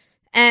woman.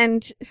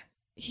 And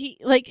he,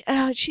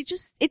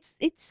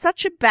 it's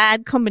such a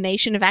bad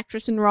combination of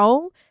actress and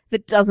role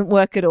that doesn't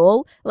work at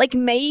all. Like,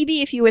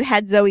 maybe if you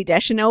had Zooey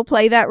Deschanel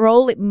play that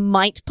role, it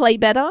might play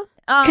better.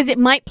 Because it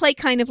might play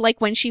kind of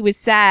like when she was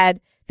sad,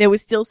 there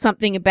was still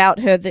something about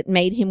her that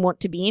made him want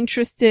to be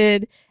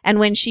interested. And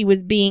when she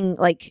was being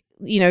like,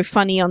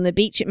 funny on the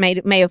beach, it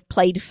may have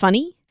played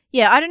funny.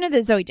 Yeah, I don't know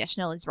that Zooey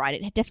Deschanel is right.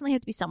 It definitely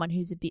had to be someone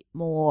who's a bit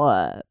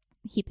more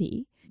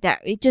hippie.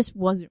 That it just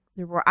wasn't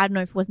I don't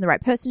know if it wasn't the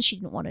right person. She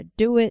didn't want to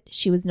do it.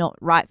 She was not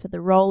right for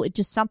the role. It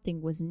just,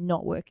 something was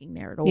not working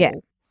there at all. Yeah.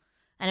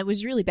 And it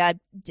was really bad.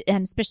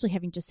 And especially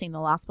having just seen the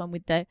last one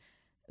with the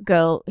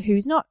girl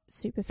who's not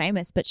super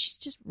famous, but she's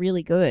just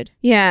really good.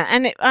 Yeah,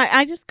 and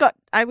I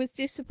was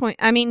disappointed.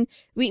 I mean,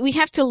 we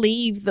have to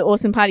leave the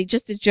awesome party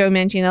just as Joe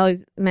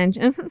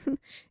Manganiello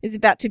is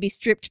about to be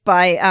stripped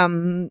by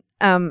Andie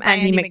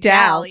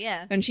MacDowell.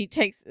 Yeah, and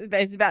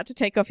is about to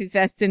take off his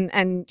vest,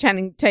 and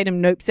Channing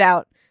Tatum nopes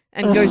out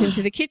and goes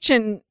into the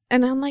kitchen,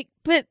 and I'm like,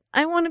 but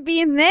I want to be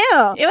in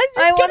there. It was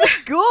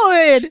just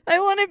good. I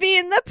want to be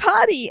in the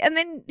party. And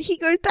then he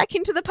goes back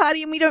into the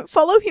party and we don't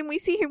follow him. We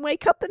see him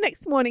wake up the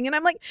next morning and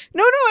I'm like,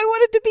 no, I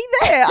wanted to be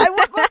there. I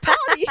want my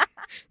party.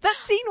 That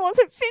scene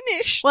wasn't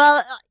finished.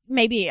 Well,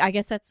 maybe, I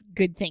guess that's a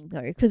good thing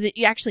though, because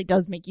it actually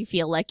does make you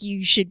feel like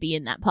you should be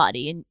in that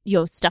party and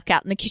you're stuck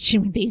out in the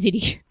kitchen with these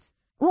idiots.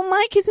 Well,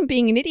 Mike isn't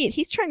being an idiot.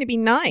 He's trying to be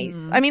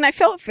nice. I mean, I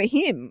felt for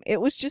him. It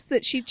was just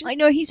that she just I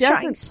know he's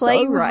trying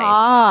so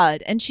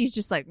hard, and she's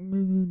just like,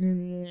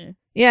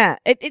 yeah.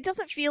 It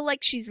doesn't feel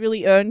like she's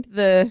really earned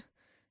the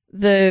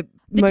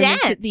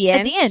dance at the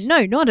end.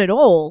 No, not at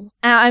all.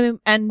 And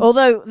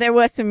although there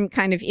were some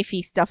kind of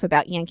iffy stuff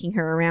about yanking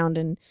her around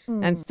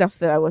and stuff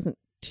that I wasn't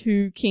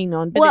too keen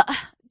on. But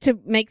to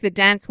make the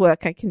dance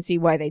work, I can see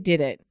why they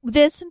did it.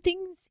 There's some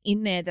things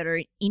in there that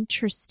are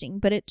interesting,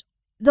 but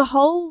the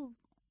whole,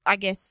 I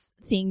guess,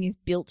 thing is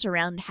built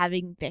around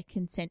having their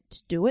consent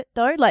to do it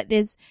though. Like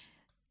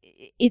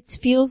it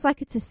feels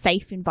like it's a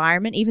safe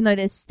environment, even though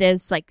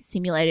there's like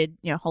simulated,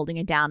 holding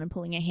her down and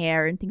pulling her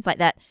hair and things like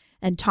that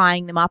and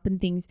tying them up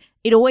and things.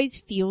 It always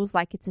feels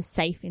like it's a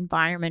safe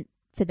environment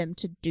for them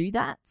to do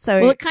that.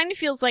 So, well, it kind of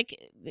feels like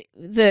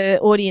the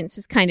audience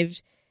is kind of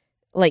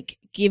like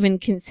given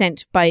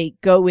consent by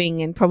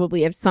going and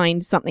probably have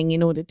signed something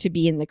in order to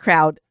be in the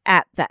crowd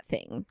at that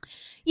thing.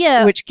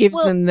 Yeah. Which gives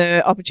them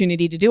the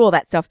opportunity to do all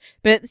that stuff.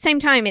 But at the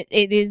same time, it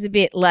is a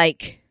bit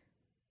like,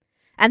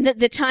 and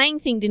the tying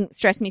thing didn't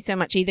stress me so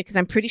much either because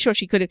I'm pretty sure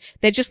she could have,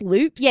 they're just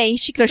loops. Yeah,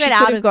 she could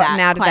have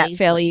gotten out of that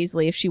fairly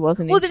easily if she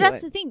wasn't into it. Well,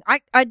 that's the thing.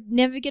 I'd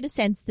never get a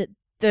sense that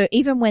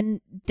even when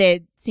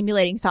they're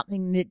simulating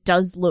something that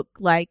does look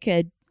like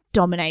a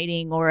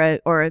dominating or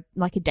a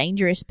like a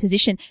dangerous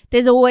position,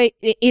 it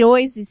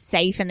always is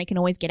safe and they can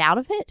always get out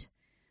of it.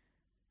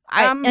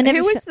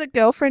 Who was the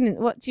girlfriend?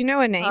 What do you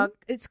know her name?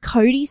 It's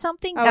Cody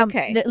something. Oh,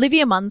 okay.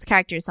 Olivia Munn's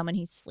character is someone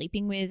he's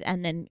sleeping with,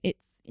 and then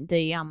it's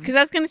the because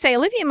I was going to say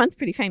Olivia Munn's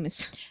pretty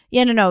famous.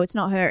 Yeah, no, it's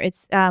not her.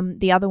 It's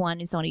the other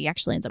one is the one he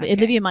actually ends up. Okay.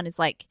 Olivia Munn is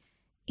like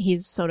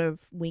his sort of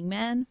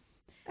wingman.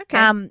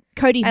 Okay.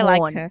 Cody Horn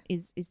like her.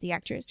 is the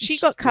actress. She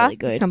got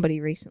cast really as somebody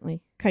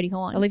recently. Cody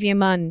Horn. Olivia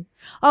Munn.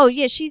 Oh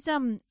yeah, she's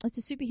it's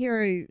a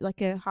superhero, like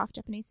a half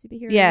Japanese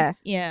superhero. Yeah.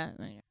 Yeah.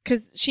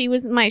 Because she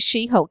was my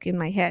She-Hulk in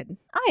my head.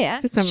 Oh yeah.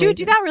 For some she would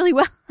do reason. that really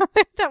well.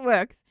 That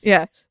works.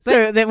 Yeah.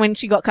 So then when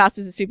she got cast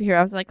as a superhero,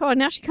 I was like, oh,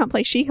 now she can't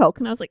play She-Hulk.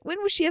 And I was like,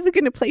 when was she ever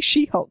going to play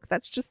She-Hulk?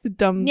 That's just a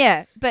dumb.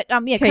 Yeah. But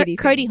Katie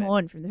Cody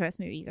Horn from the first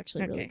movie is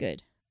actually really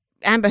good.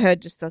 Amber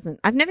Heard just doesn't.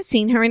 I've never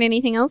seen her in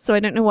anything else, so I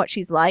don't know what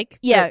she's like.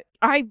 Yeah.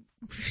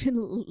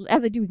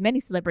 As I do with many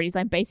celebrities,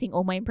 I'm basing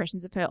all my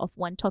impressions of her off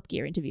one Top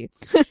Gear interview.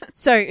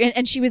 So,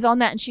 and she was on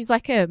that, and she's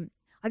like, I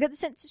got the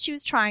sense that she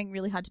was trying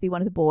really hard to be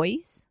one of the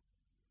boys.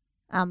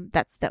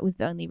 That was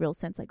the only real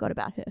sense I got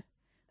about her.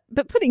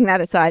 But putting that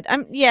aside,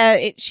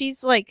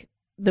 she's like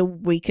the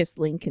weakest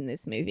link in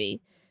this movie,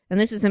 and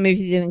this is a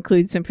movie that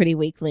includes some pretty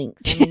weak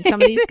links. I mean,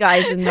 some of these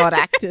guys are not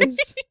actors,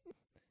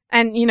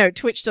 and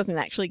Twitch doesn't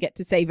actually get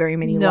to say very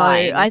many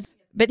lines.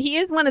 But he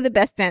is one of the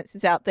best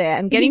dancers out there,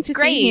 and getting to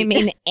see him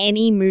in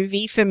any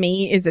movie for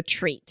me is a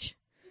treat.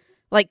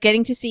 Like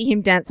getting to see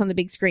him dance on the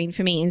big screen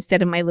for me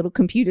instead of my little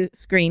computer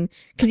screen,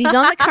 because he's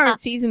on the current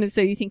season of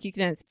So You Think You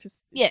Can Dance.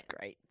 It's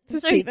great to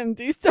see them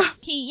do stuff.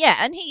 He's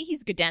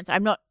a good dancer.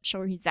 I'm not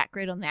sure he's that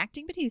great on the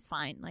acting, but he was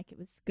fine. Like it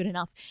was good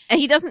enough. And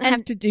he doesn't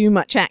have to do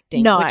much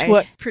acting, which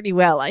works pretty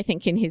well, I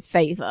think, in his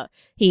favor.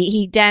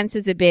 He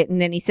dances a bit and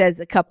then he says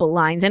a couple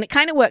lines, and it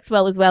kind of works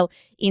well as well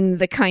in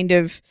the kind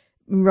of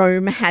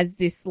Rome has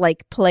this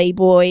like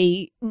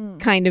playboy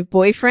kind of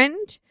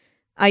boyfriend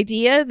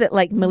idea that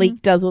like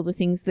Malik does all the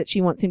things that she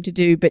wants him to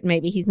do, but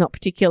maybe he's not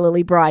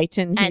particularly bright,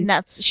 and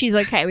she's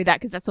okay with that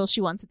because that's all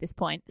she wants at this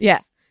point. Yeah.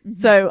 Mm-hmm.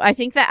 So I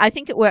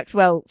think it works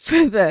well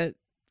for the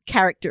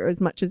character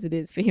as much as it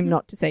is for him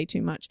not to say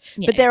too much.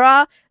 Yeah. But there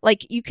are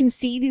like, you can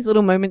see these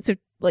little moments of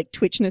like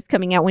twitchness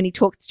coming out when he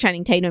talks to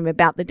Channing Tatum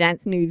about the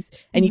dance moves,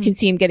 and you can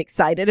see him get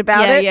excited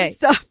about it and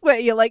stuff, where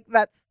you're like,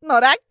 that's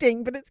not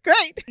acting, but it's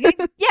great.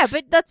 Yeah,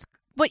 but that's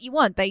what you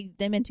want.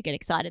 They're meant to get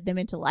excited. They're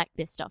meant to like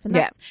this stuff. And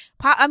that's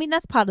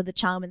that's part of the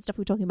charm and stuff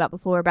we were talking about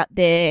before about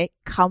their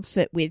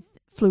comfort with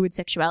fluid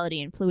sexuality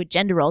and fluid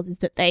gender roles, is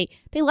that they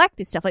like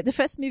this stuff. Like the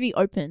first movie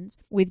opens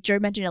with Joe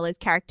Manganiello's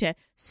character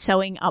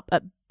sewing up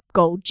a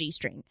gold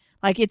G-string.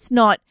 Like it's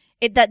not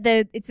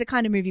it's the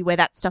kind of movie where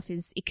that stuff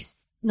is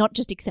not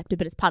just accepted,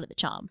 but it's part of the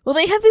charm. Well,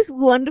 they have this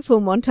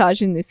wonderful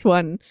montage in this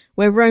one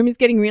where Rome is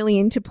getting really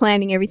into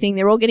planning everything.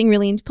 They're all getting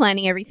really into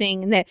planning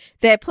everything, and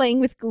they're playing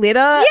with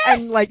glitter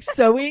and like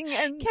sewing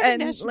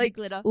and like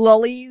glitter.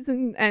 lollies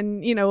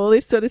and you know, all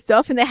this sort of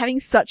stuff, and they're having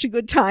such a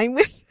good time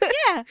with it.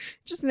 Yeah,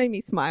 just made me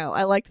smile.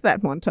 I liked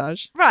that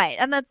montage. Right,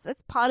 and that's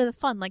part of the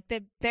fun. Like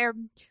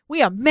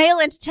we are male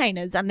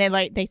entertainers, and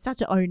they start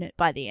to own it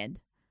by the end,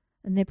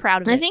 and they're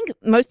proud of it. I think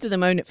most of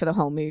them own it for the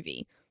whole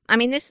movie. I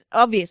mean, this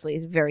obviously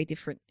is very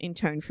different in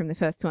tone from the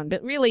first one,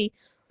 but really,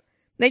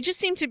 they just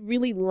seem to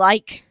really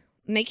like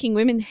making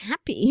women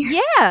happy.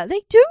 Yeah, they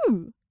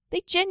do.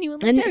 They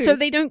genuinely do. And so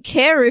they don't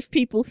care if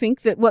people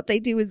think that what they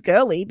do is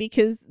girly,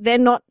 because they're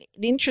not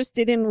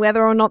interested in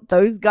whether or not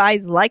those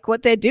guys like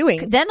what they're doing.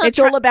 It's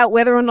all about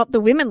whether or not the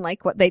women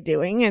like what they're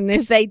doing, and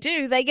if they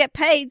do, they get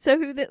paid.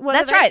 So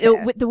that's right.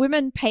 The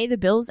women pay the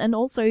bills, and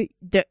also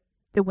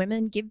the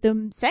women give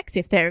them sex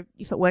if it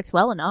works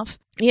well enough.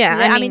 Yeah,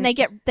 I mean they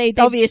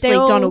obviously they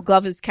all, Donald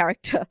Glover's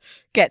character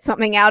gets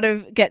something out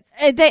of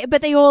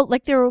they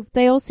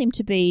all seem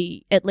to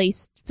be, at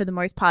least for the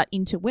most part,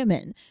 into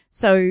women.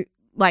 So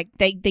like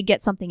they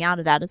get something out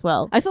of that as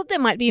well. I thought there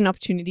might be an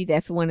opportunity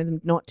there for one of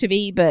them not to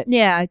be, but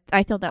yeah,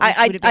 I thought that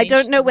would have been I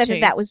don't know whether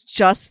too. that was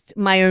just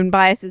my own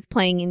biases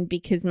playing in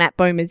because Matt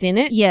Bomer's in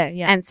it. Yeah,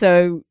 and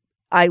so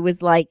I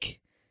was like,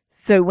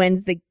 so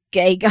when's the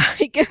gay guy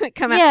gonna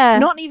come Yeah. out?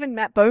 Not even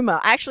Matt Bomer.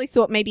 I actually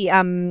thought maybe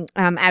Adam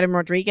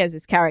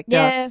Rodriguez's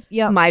character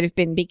might have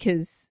been,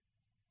 because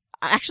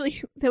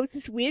actually there was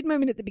this weird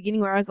moment at the beginning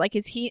where I was like,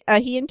 are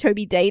he and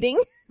Toby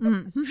dating?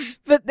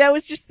 But there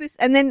was just this,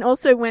 and then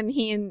also when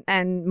he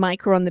and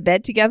Mike were on the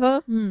bed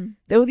together,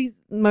 there were these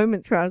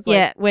moments where I was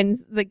like,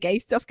 when's the gay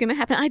stuff gonna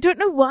happen? I don't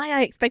know why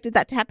I expected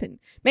that to happen.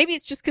 Maybe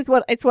it's just because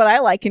it's what I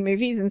like in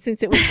movies, and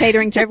since it was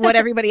catering to what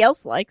everybody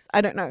else likes,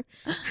 I don't know.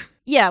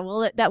 Yeah,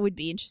 well, that would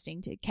be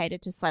interesting to cater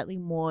to slightly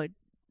more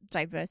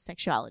diverse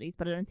sexualities,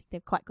 but I don't think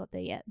they've quite got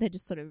there yet. They're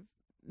just sort of,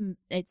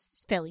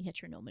 it's fairly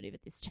heteronormative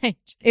at this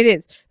stage. It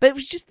is. But it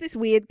was just this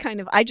weird kind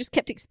of, I just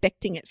kept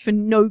expecting it for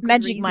no good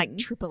Magic reason. Mike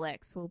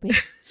XXX will be.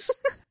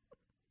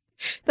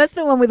 That's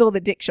the one with all the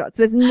dick shots.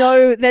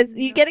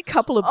 You get a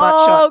couple of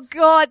butt shots. Oh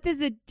God, there's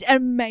an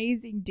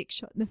amazing dick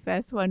shot in the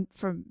first one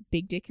from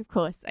Big Dick, of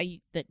course. I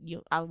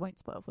won't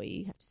spoil for you.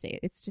 You have to see it.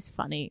 It's just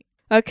funny.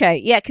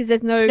 Okay, yeah, because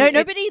there's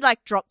nobody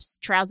like drops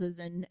trousers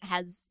and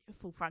has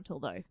full frontal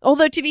though.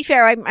 Although to be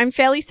fair, I'm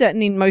fairly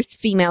certain in most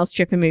female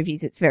stripper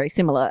movies it's very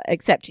similar,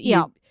 except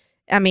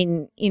I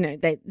mean, you know,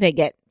 they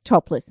get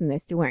topless and they're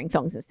still wearing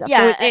thongs and stuff.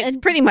 Yeah, so it's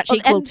pretty much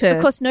equal to.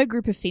 Of course, no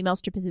group of female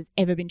strippers has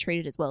ever been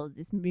treated as well as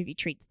this movie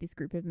treats this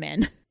group of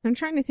men. I'm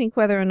trying to think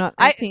whether or not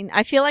I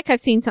feel like I've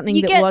seen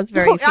something that was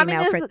very female. I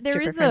mean, there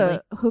is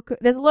a hooker.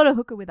 There's a lot of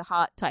hooker with a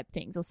heart type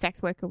things, or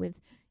sex worker with.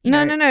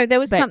 No. There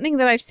was something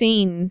that I've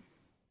seen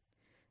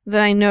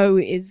that I know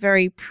is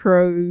very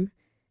pro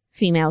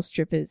female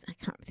strippers. I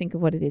can't think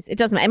of what it is. It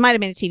doesn't matter. It might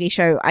have been a TV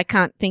show. I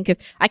can think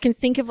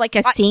of like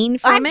a scene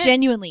from it. I'm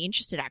genuinely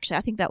interested, actually.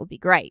 I think that would be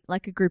great.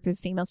 Like a group of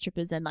female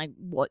strippers and like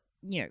what,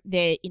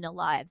 their inner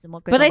lives and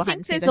what goes on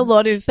behind the scenes. But I think there's a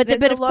lot of,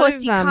 but of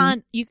course you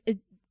can't,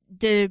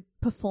 the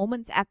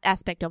performance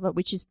aspect of it,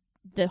 which is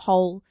the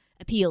whole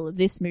appeal of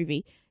this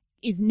movie,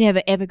 is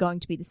never ever going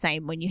to be the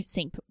same when you're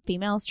seeing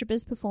female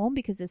strippers perform,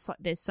 because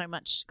there's so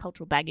much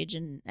cultural baggage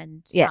and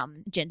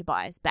gender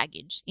bias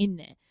baggage in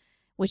there,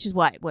 which is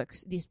why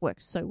this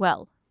works so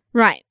well.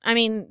 Right. I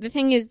mean, the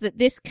thing is that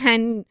this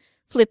can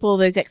flip all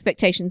those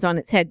expectations on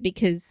its head,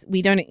 because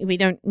we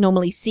don't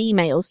normally see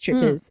male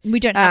strippers. We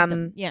don't have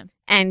them. Yeah.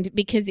 And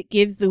because it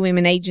gives the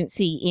women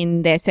agency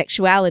in their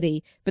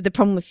sexuality. But the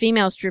problem with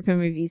female stripper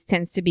movies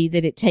tends to be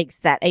that it takes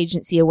that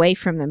agency away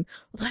from them.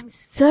 Although I'm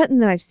certain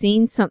that I've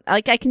seen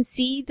I can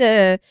see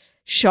the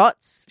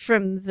shots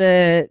from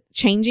the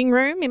changing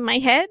room in my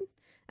head,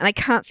 and I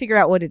can't figure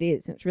out what it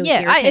is. It's really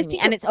irritating me.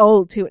 And it's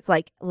old too. It's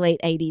like late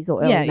 80s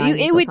or early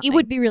 90s. It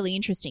would be really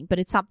interesting, but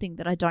it's something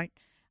that I don't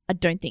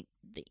think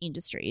the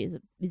industry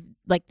is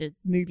like the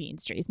movie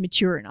industry is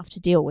mature enough to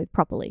deal with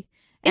properly.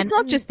 It's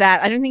not just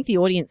that. I don't think the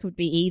audience would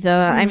be either.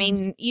 I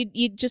mean,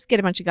 you'd just get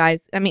a bunch of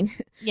guys. I mean,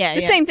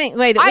 same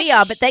way that we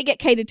are, but they get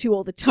catered to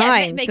all the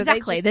time. Yeah,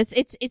 exactly. So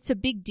it's a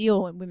big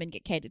deal when women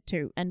get catered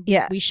to, and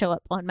we show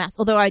up en masse.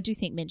 Although I do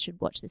think men should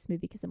watch this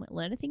movie because they might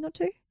learn a thing or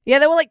two. Yeah,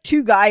 there were like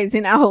 2 guys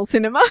in our whole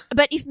cinema.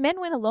 But if men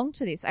went along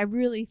to this, I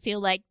really feel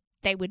like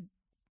they would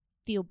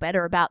feel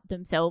better about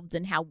themselves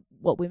and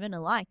what women are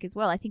like as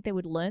well. I think they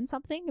would learn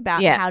something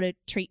about how to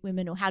treat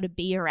women or how to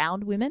be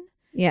around women.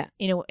 Yeah.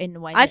 In a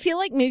way. I feel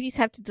like movies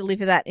have to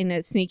deliver that in a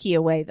sneakier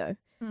way, though.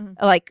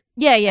 Mm-hmm. Like,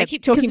 I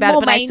keep talking about it,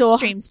 but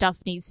mainstream stuff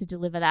needs to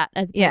deliver that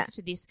as opposed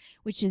to this,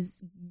 which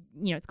is,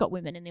 it's got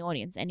women in the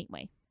audience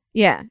anyway.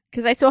 Yeah,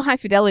 because I saw High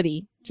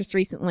Fidelity just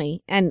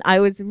recently, and I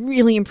was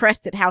really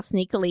impressed at how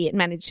sneakily it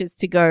manages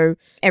to go,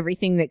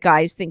 everything that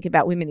guys think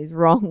about women is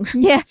wrong.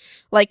 Yeah.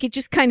 Like, it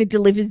just kind of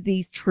delivers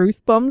these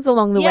truth bombs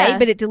along the way, Yeah.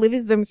 but it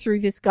delivers them through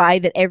this guy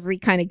that every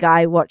kind of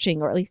guy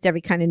watching, or at least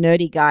every kind of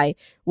nerdy guy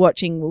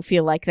watching, will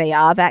feel like they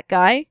are that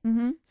guy.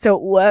 Mm-hmm. So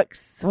it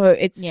works. So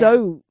it's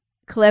so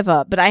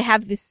clever, but I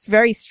have this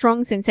very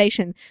strong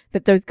sensation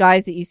that those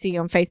guys that you see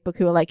on Facebook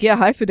who are like, yeah,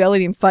 High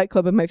Fidelity and Fight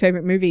Club are my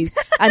favorite movies,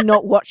 are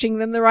not watching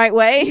them the right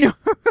way.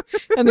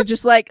 And they're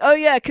just like, oh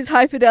yeah, because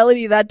High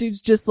Fidelity, that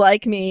dude's just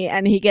like me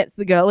and he gets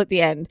the girl at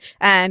the end.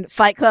 And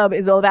Fight Club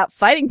is all about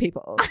fighting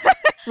people.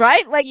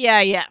 Right? Like,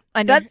 Yeah.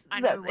 I know.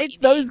 It's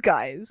those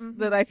guys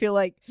that I feel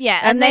like. Yeah,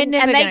 And they're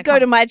never they gonna go come-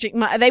 to Magic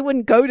Mike. They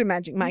wouldn't go to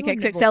Magic Mike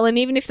wouldn't have XXL, and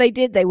even if they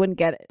did, they wouldn't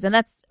get it. And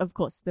that's, of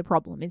course, the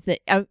problem is that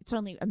it's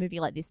only a movie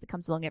like this that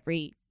comes along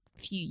every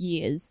few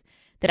years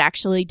that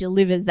actually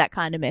delivers that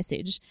kind of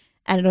message,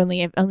 and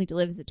it only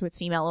delivers it to its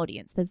female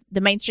audience. The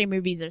mainstream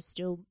movies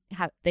still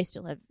have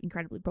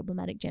incredibly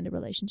problematic gender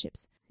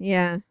relationships.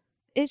 Yeah.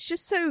 It's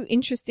just so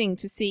interesting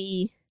to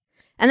see.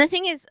 And the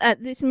thing is,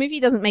 this movie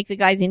doesn't make the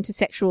guys into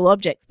sexual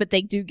objects, but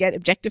they do get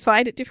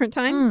objectified at different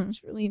times.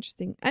 It's really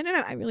interesting. I don't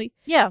know.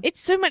 It's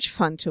so much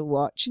fun to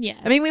watch. Yeah.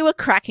 I mean, we were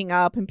cracking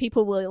up and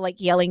people were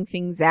like yelling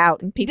things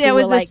out and people There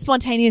was were a like,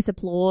 spontaneous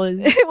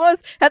applause. it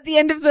was at the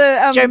end of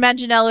the, Joe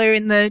Manganiello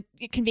in the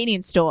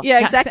convenience store.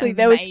 yeah, That's exactly.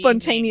 There was amazing.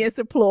 spontaneous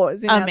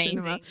applause in our Amazing.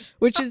 cinema,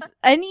 which is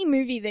any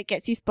movie that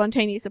gets you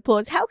spontaneous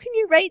applause. How can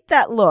you rate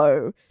that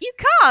low? You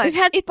can't. It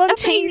had It's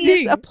spontaneous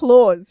amazing.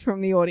 applause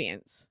from the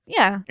audience.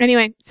 Yeah.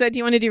 Anyway, so do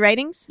you want to do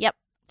ratings?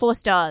 4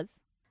 stars.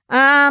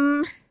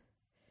 I'm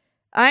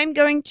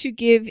going to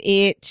give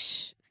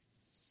it.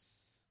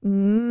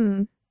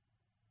 I'm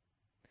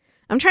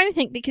trying to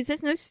think because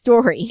there's no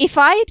story. If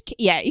I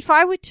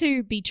were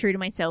to be true to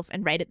myself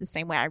and rate it the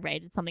same way I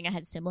rated something I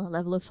had a similar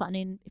level of fun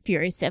in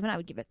Furious 7, I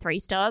would give it 3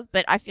 stars.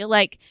 But I feel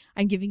like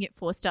I'm giving it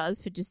 4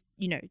 stars for just,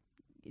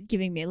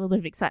 giving me a little bit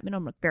of excitement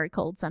on a very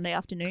cold Sunday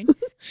afternoon.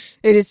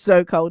 It is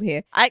so cold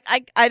here. I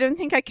don't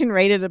think I can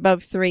rate it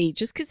above 3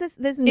 just because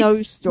there's no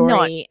It's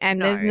story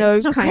and there's no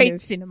it's not kind great of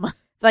cinema.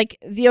 like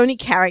the only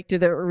character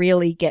that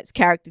really gets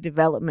character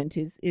development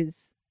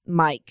is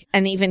Mike,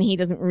 and even he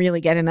doesn't really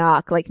get an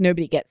arc. Like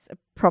nobody gets a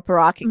proper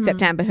arc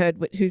except Amber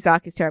Heard, whose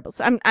arc is terrible.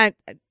 So I'm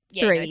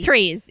 3.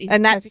 3 is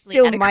and that perfectly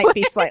still adequate. might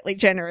be slightly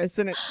generous,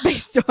 and it's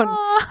based on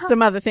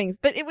some other things.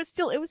 But it was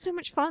so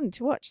much fun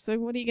to watch. So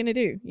what are you going to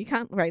do? You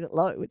can't rate it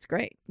low. It's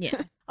great.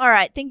 Yeah. All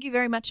right. Thank you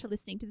very much for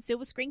listening to the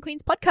Silver Screen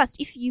Queens podcast.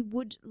 If you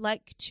would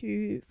like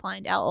to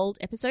find our old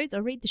episodes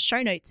or read the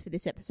show notes for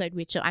this episode,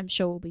 which I'm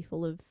sure will be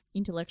full of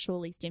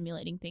intellectually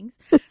stimulating things,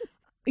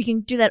 you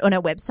can do that on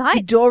our website.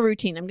 The door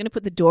routine. I'm going to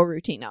put the door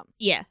routine up.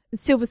 Yeah,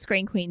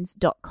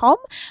 silverscreenqueens.com.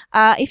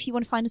 If you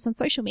want to find us on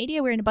social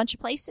media, we're in a bunch of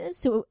places.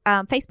 So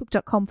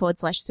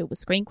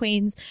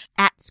facebook.com/silverscreenqueens,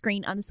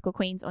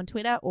 @screen_queens on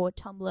Twitter, or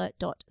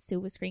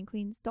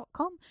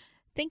tumblr.silverscreenqueens.com.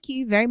 Thank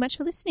you very much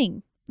for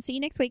listening. See you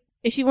next week.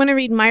 If you want to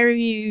read my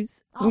review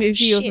of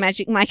shit.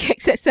 Magic Mike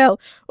XXL,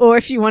 or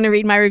if you want to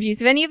read my reviews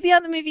of any of the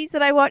other movies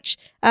that I watch,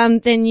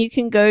 then you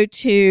can go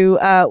to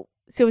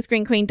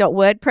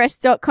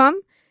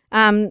silverscreenqueen.wordpress.com.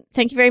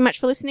 Thank you very much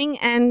for listening,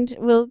 and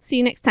we'll see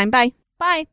you next time. Bye. Bye.